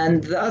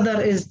 and the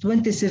other is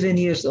 27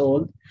 years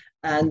old.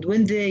 And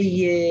when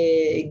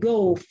they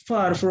go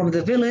far from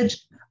the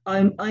village,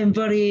 I'm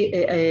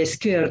very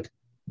scared.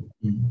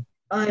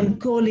 I'm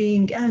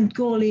calling,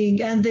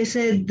 and they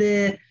said,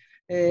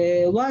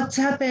 what's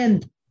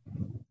happened?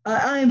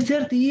 I'm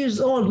 30 years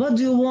old. What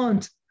do you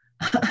want?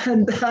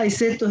 And I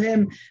said to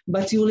him,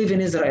 but you live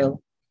in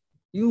Israel.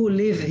 You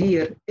live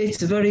here.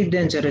 It's very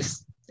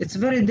dangerous. It's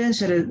very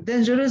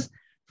dangerous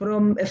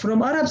from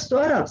Arabs to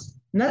Arabs,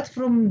 not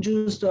from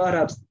Jews to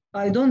Arabs.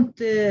 I don't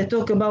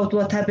talk about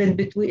what happened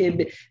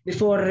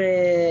before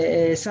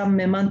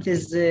some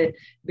months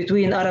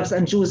between Arabs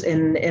and Jews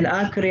in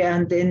Acre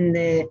and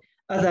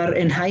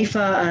in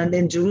Haifa and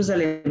in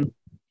Jerusalem.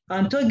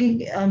 I'm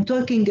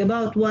talking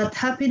about what's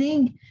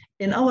happening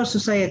in our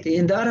society,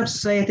 in the Arab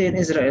society in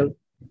Israel.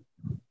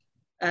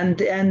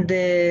 And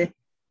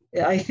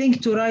I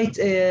think to write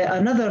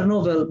another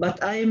novel,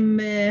 but I'm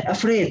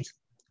afraid.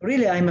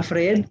 Really, I'm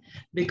afraid,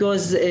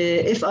 because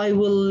if I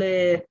will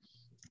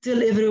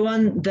tell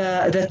everyone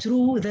the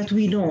truth that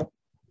we know,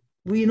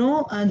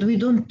 and we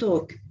don't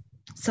talk.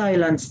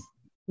 Silence.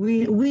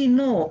 We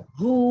know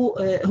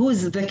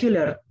who's the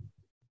killer.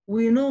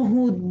 We know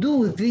who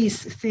do these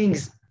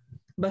things,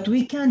 but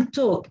we can't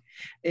talk.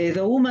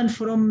 The woman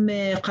from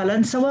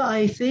Qalansawa,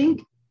 I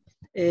think,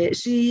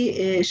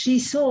 she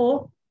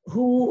saw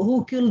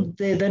who killed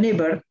the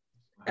neighbor,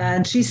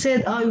 and she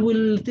said, I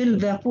will tell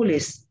the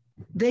police.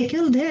 They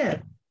killed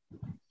her.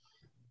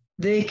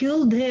 They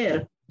killed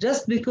her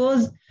just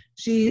because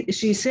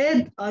she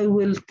said, I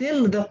will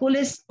tell the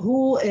police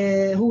who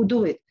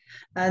do it.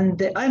 And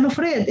I'm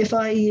afraid if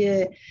I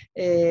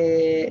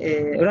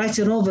write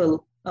a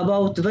novel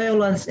about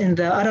violence in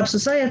the Arab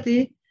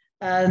society,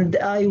 and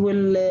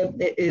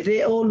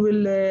they all will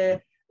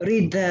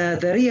read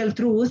the real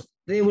truth,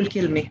 they will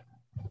kill me.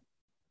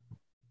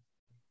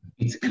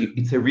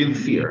 It's a real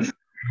fear.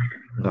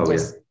 Oh,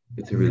 yes.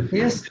 It's a real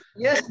fear.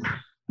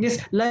 Yes.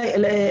 Like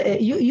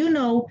you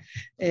know,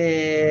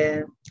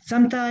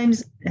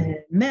 sometimes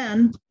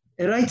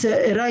a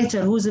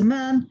writer who's a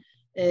man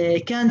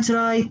can't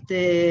write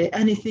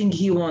anything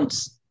he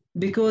wants,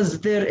 because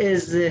there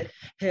is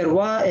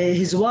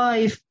his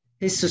wife,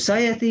 his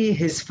society,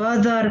 his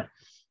father.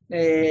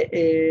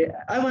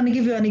 I want to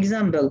give you an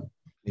example.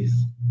 Please.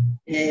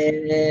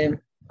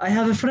 I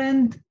have a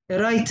friend, a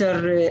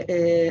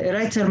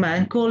writer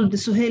man called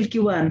Suhail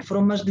Kiwan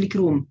from Majdi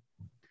Kroom.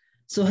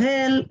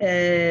 Suhail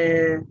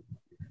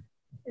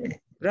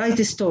write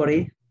a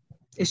story,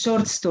 a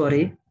short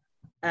story.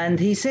 And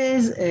he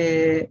says,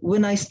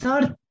 when I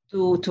start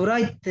to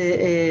write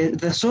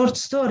the short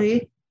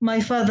story, my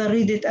father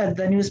read it at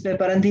the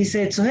newspaper and he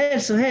said,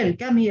 Sohail,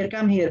 come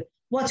here.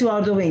 What you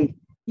are doing?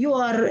 You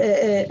are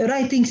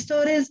writing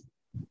stories.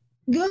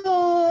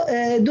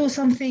 Go do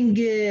something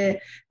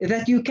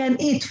that you can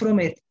eat from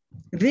it.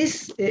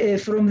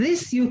 From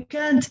this, you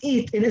can't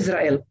eat in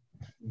Israel.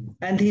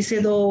 And he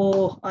said,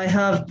 oh, I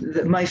have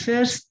my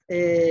first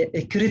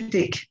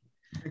critic.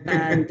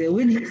 And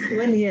when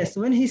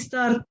he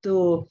started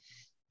to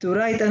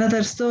write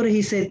another story,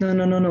 he said,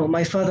 no,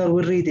 my father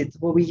will read it.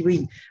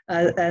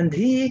 And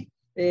he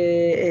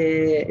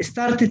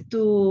started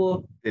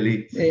to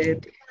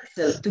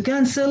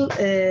cancel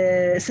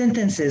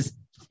sentences.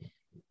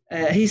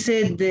 He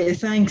said,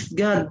 thanks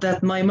God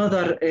that my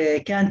mother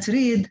can't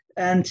read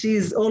and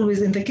she's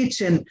always in the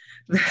kitchen.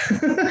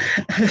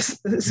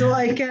 So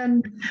I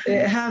can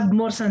have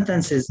more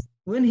sentences.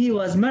 When he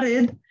was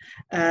married,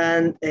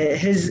 and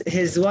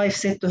his wife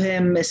said to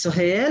him,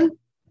 Sohail,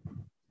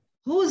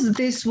 who's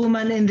this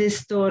woman in this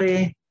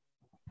story?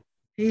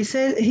 He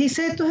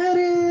said to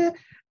her,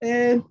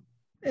 a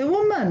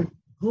woman.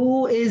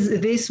 Who is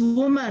this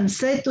woman?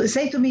 Say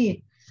to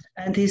me.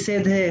 And he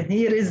said, hey,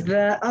 here is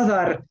the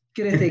other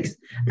critics.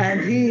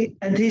 and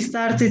he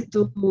started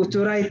to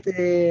write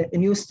a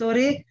new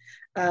story.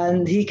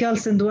 And he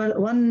canceled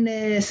one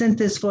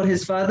sentence for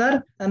his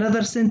father,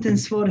 another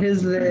sentence for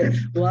his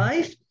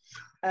wife.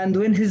 And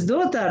when his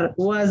daughter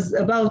was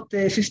about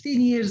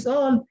 15 years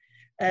old,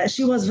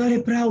 she was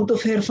very proud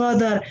of her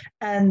father.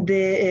 And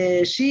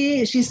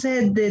she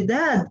said,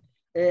 Dad,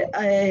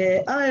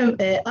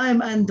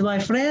 I'm and my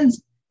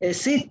friends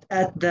sit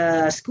at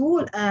the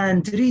school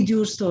and read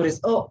your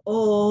stories.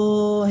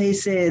 Oh, he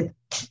said,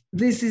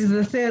 this is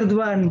the third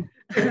one.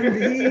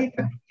 And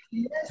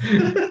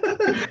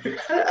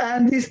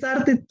and he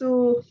started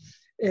to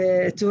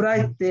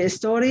write the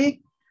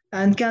story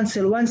and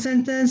cancel one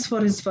sentence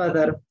for his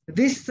father.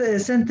 This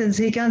sentence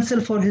he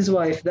canceled for his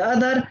wife, the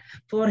other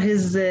for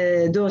his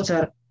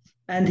daughter.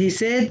 And he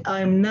said,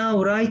 I'm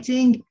now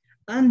writing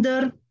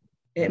under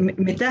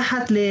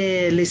متاحت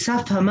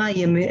لسفها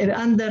مايم,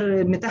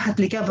 under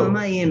متاحت لكفها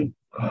مايم.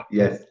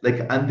 Yes,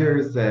 like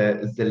under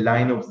the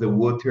line of the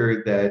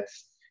water, that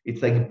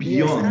it's like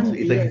beyond,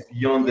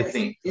 beyond the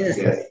thing. Yes.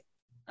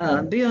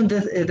 Beyond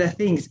the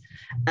things.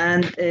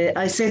 And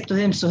I said to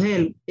him,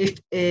 Sohail, if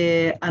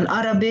an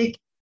Arabic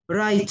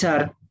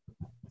writer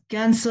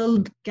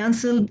canceled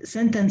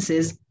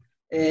sentences,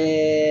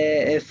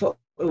 for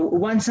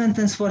one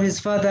sentence for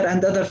his father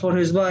and other for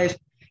his wife,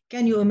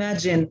 can you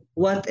imagine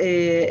what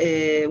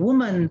a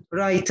woman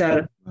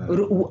writer,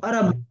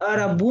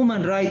 Arab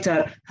woman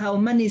writer, how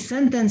many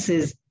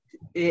sentences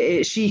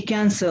she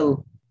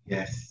canceled?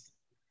 Yes.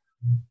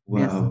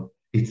 Wow. Yes.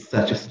 It's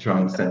such a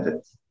strong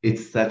sentence.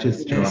 It's such a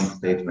strong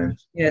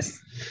statement. Yes.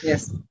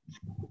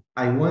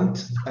 I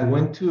want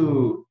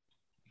to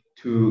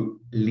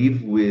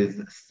live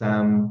with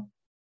some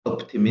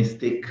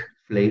optimistic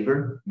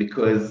flavor,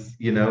 because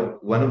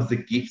one of the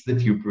gifts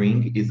that you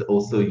bring is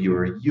also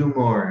your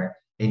humor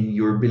and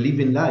your belief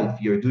in life.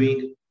 You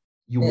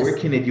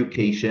work in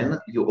education.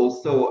 You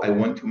also, I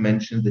want to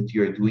mention that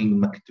you're doing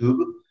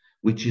Maktub,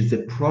 which is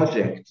a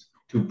project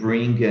to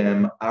bring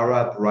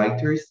Arab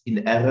writers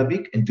in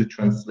Arabic and to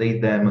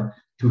translate them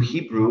to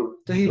Hebrew.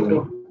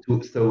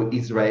 So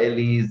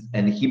Israelis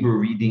and Hebrew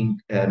reading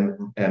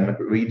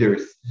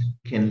readers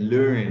can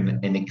learn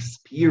and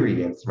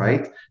experience,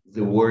 right,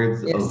 the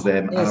words of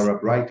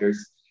Arab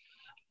writers.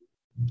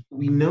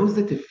 We know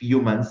that a few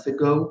months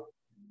ago,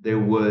 there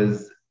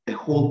was a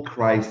whole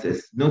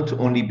crisis, not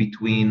only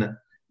between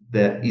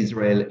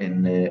Israel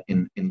and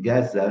in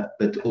Gaza,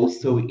 but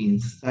also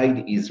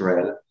inside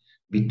Israel,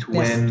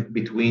 between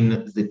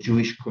the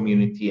Jewish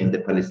community and the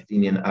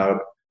Palestinian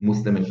Arab,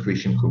 Muslim and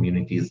Christian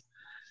communities.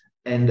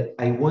 And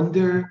I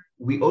wonder,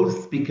 we all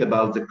speak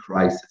about the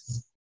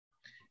crisis.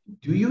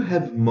 Do you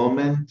have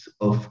moments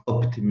of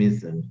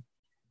optimism?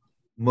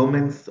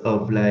 Moments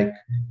of like,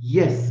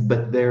 yes,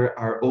 but there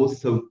are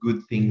also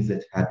good things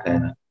that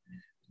happen.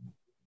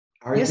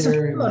 Yes,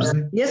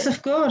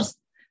 of course.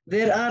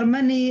 There are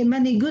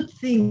many good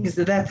things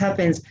that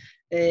happens.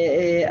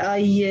 I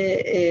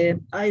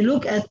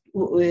look at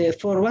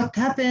for what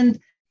happened,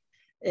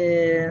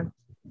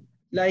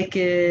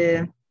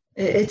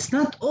 it's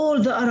not all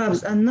the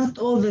Arabs and not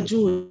all the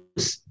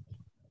Jews.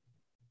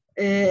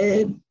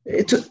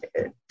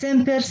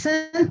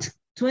 10%,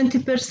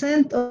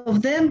 20%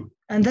 of them,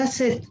 and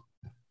that's it.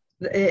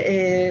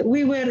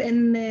 We were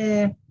in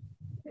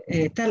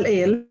Tel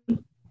El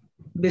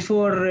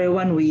before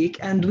 1 week,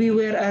 and we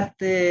were at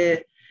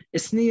the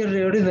Snir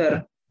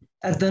River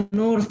at the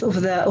north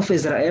of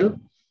Israel.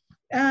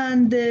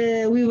 And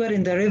we were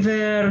in the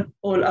river,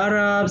 all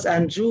Arabs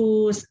and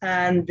Jews,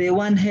 and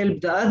one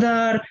helped the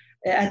other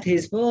at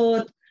his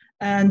boat.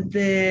 And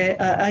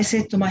I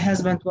said to my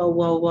husband,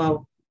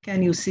 wow,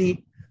 can you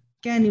see?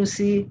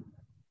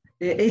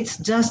 It's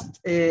just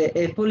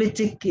a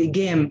political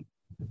game.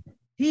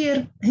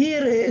 Here,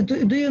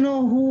 do you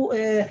know who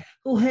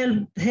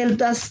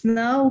helped us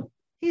now?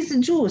 he's a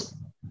Jew.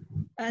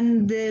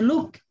 And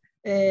look,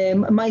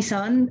 my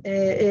son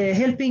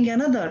helping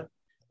another.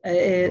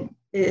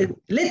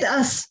 Let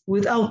us,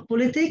 without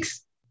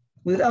politics,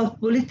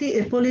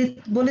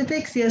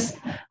 politics, yes,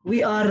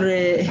 we are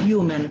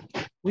human.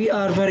 We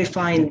are very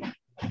fine.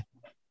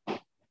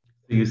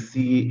 You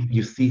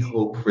see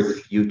hope for the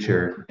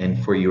future and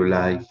for your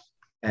life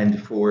and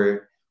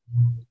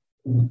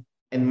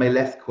my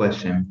last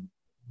question,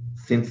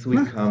 since we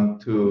come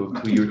to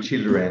your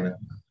children,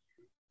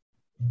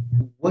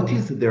 what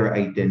is their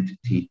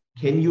identity?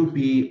 Can you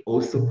be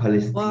also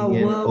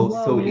Palestinian,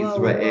 also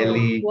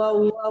Israeli,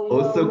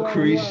 also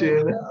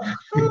Christian?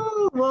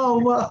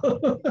 Wow.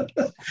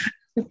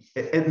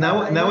 And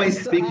now I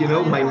speak,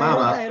 my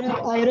mama.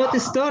 I wrote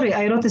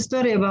a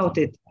story about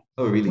it.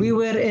 Oh, really? We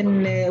were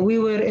in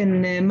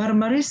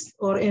Marmaris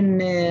or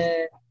in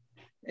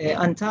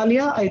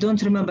Antalya. I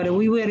don't remember.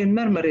 We were in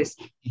Marmaris,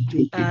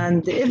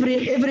 and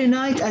every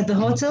night at the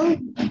hotel,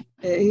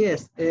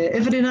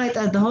 every night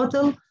at the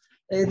hotel,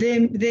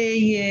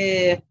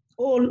 they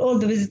all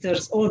the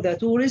visitors, all the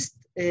tourists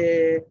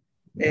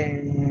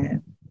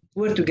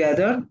were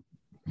together,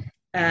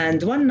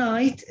 and one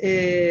night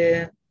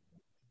the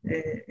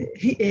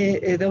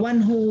one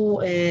who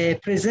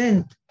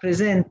present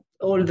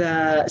all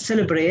the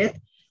celebrate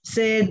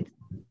said,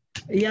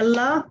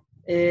 "Yalla,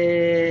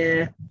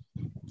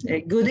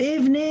 good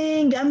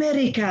evening,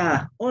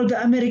 America." All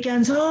the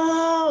Americans,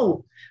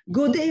 oh,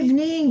 good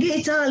evening,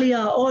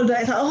 Italia. All the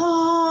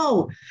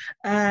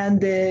and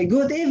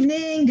good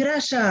evening,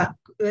 Russia.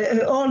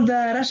 All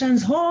the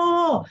Russians,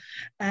 oh,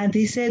 and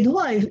he said, who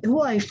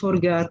I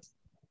forgot.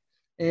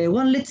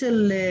 One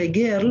little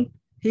girl,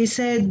 he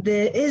said,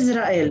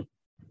 Israel,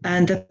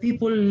 and the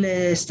people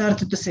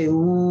started to say,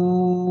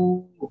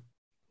 ooh.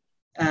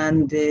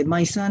 And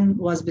my son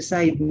was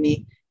beside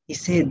me. He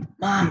said,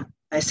 Mom,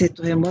 I said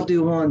to him, what do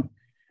you want?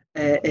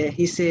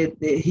 He said,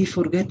 he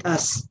forget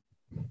us.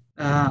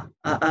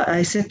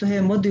 I said to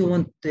him, what do you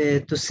want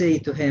to say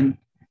to him?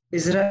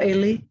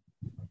 Israeli,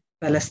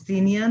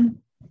 Palestinian,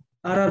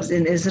 Arabs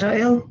in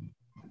Israel?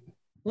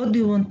 What do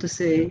you want to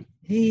say?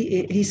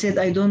 He said,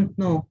 I don't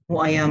know who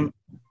I am.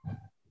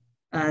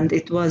 And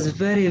it was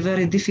very,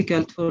 very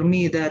difficult for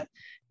me that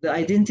the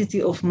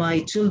identity of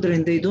my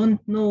children, they don't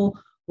know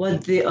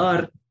what they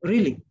are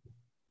really.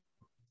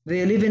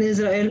 They live in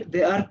Israel,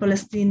 they are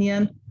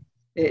Palestinian,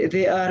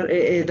 they are,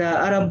 the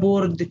Arab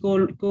board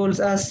calls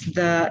us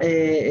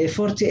the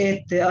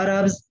 48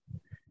 Arabs,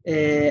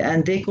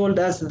 and they called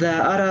us the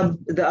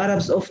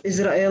Arabs of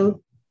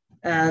Israel,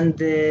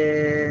 and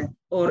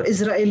or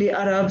Israeli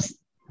Arabs.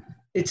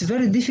 It's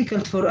very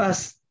difficult for us.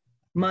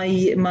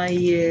 My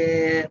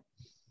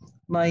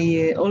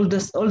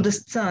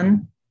oldest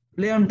son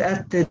learned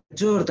at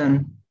Jordan.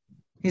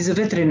 He's a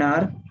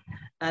veterinarian,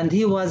 and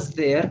he was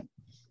there.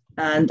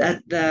 And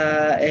at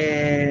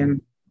the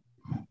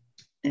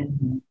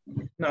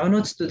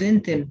معونات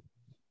studenten,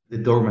 the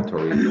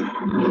dormitory.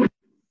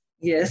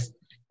 Yes,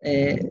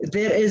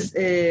 there is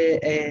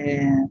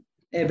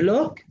a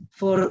block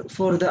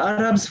for the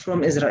Arabs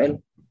from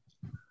Israel.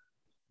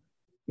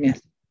 Yes,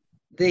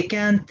 they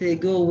can't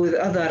go with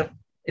other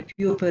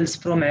pupils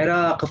from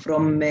Iraq,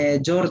 from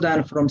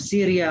Jordan, from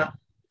Syria,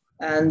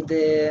 and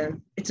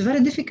it's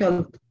very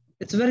difficult.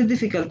 It's very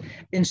difficult.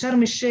 In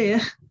Sharm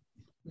el-Sheikh,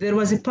 there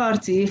was a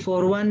party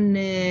for one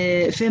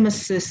famous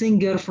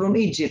singer from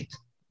Egypt.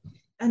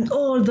 And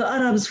all the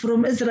Arabs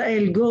from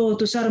Israel go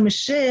to Sharm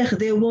el-Sheikh.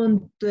 They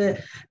want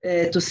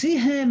to see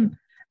him,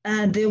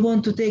 and they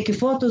want to take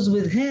photos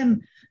with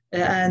him.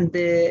 And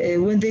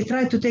when they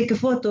tried to take a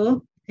photo,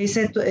 he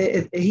said to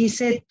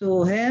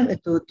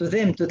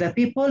the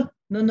people,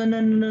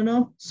 no,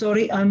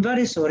 sorry, I'm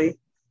very sorry.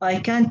 I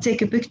can't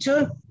take a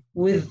picture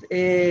with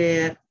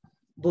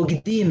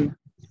Bogdim,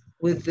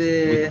 with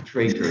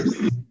traitors.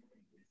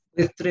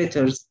 With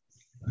traitors.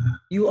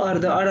 You are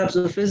the Arabs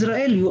of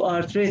Israel, you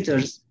are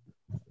traitors.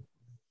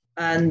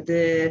 And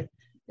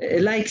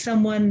like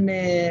someone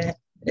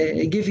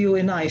give you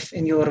a knife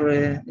in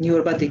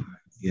your body.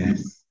 Yes.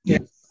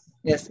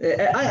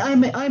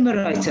 I'm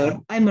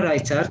a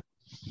writer,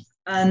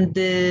 and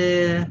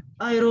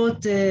I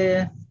wrote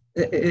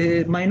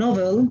my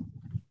novel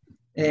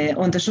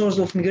On the Shores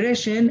of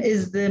Migration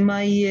is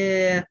my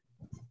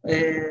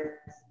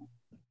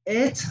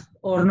 8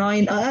 or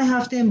 9. I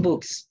have 10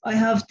 books.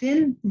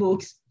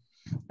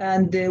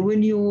 And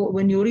when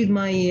you read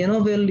my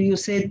novel, you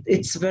said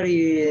it's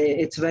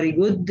very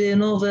good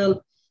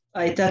novel.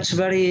 I touch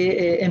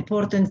very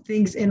important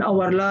things in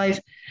our life,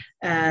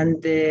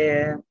 and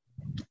the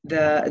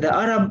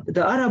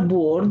Arab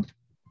world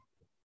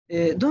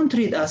don't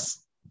read us.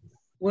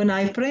 When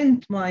I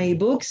print my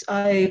books,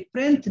 I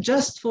print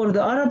just for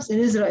the Arabs in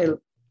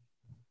Israel.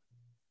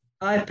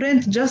 I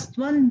print just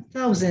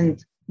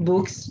 1,000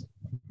 books.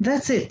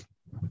 That's it.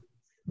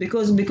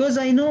 Because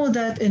I know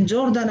that in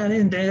Jordan and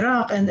in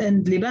Iraq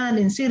and Lebanon,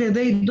 in Syria,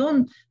 they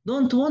don't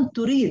want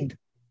to read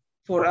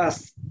for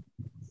us.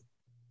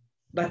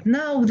 But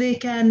now they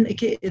can.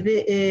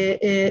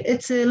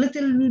 It's a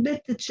little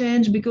bit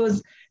change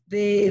because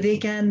they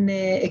can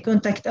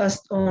contact us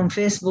on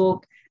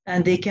Facebook,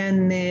 and they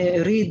can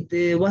read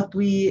what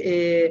we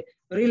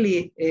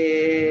really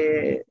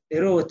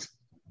wrote.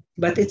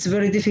 But it's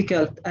very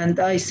difficult. And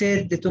I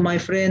said to my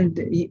friend,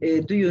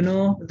 do you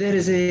know, there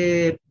is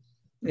a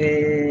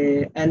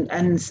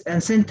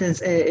sentence,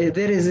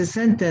 there is a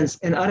sentence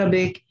in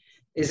Arabic,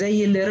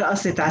 زي اللي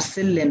رقصت على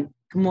السلم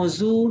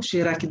كموزو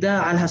شي ركدا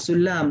على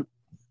هالسلام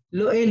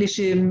لو إلي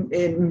شي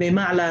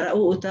بمعلى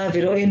رقوقتا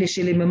في لو إلي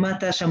شي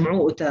لمماتا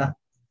شمعوقتا.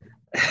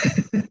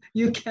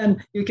 You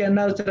can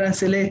now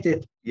translate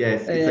it.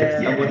 Yes, it's like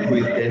someone who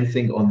is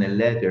dancing on a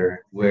ladder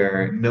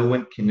where no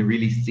one can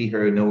really see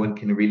her, no one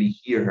can really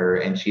hear her,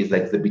 and she's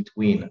like the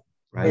between,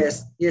 right?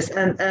 Yes,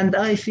 and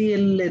I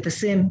feel the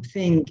same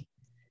thing.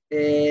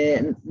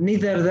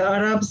 Neither the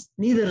Arabs,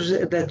 neither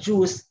the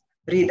Jews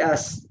read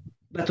us.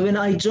 But when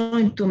I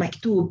joined to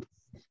Maktub,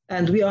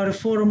 and we are a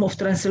forum of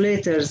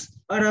translators,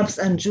 Arabs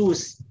and Jews,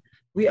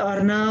 we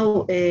are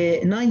now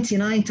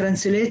 99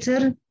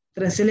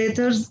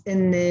 translators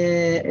in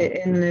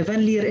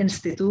Van Leer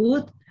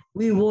Institute.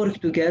 We work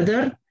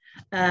together,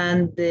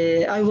 and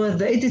I was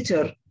the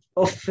editor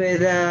of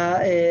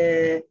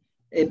the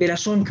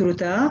Belashon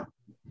Kruta,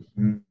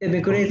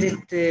 immigrated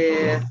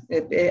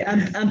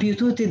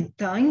amputated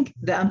tongue,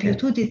 the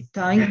amputated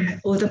tongue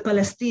of the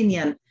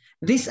Palestinian.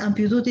 This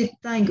amputated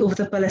tongue of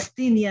the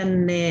Palestinian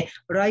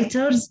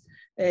writers,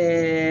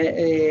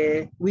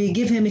 we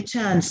give him a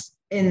chance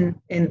in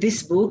this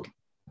book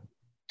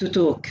to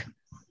talk.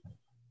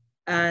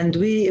 And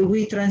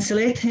we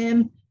translate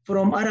him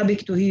from Arabic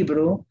to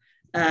Hebrew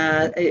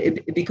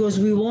because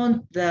we want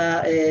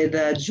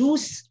the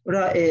Jews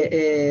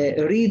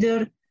reader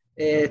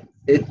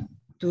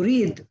to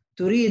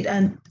read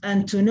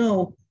and to know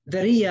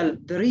the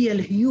real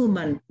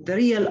human, the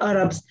real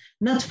Arabs,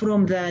 not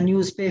from the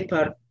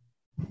newspaper,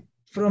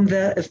 from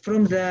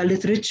the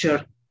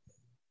literature,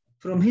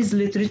 from his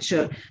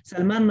literature.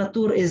 Salman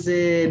Natour is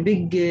a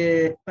big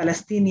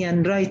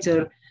Palestinian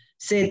writer,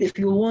 said if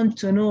you want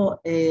to know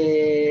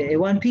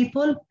one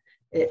people,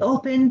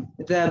 open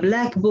the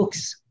black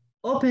books,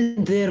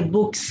 open their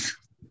books,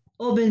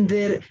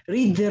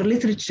 read their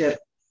literature,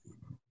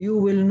 you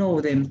will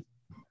know them.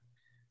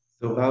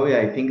 So Howie,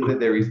 I think that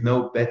there is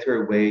no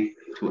better way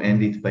to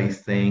end it by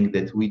saying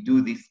that we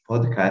do this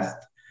podcast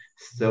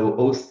so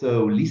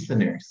also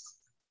listeners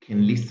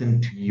can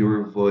listen to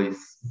your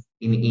voice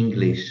in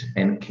English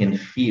and can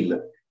feel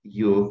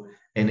you.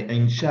 And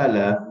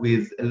inshallah,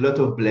 with a lot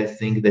of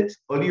blessing, that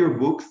all your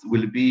books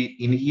will be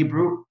in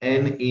Hebrew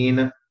and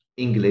in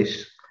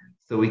English,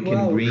 so we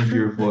can bring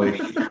your voice.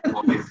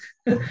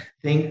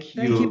 Thank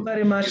you. Thank you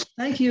very much.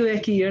 Thank you,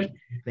 Akir.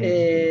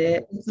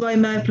 It's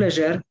my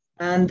pleasure.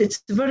 And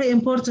it's very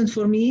important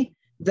for me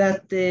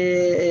that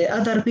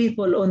other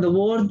people on the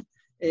world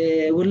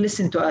will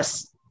listen to us.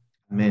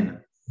 Amen.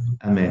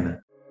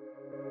 Amen.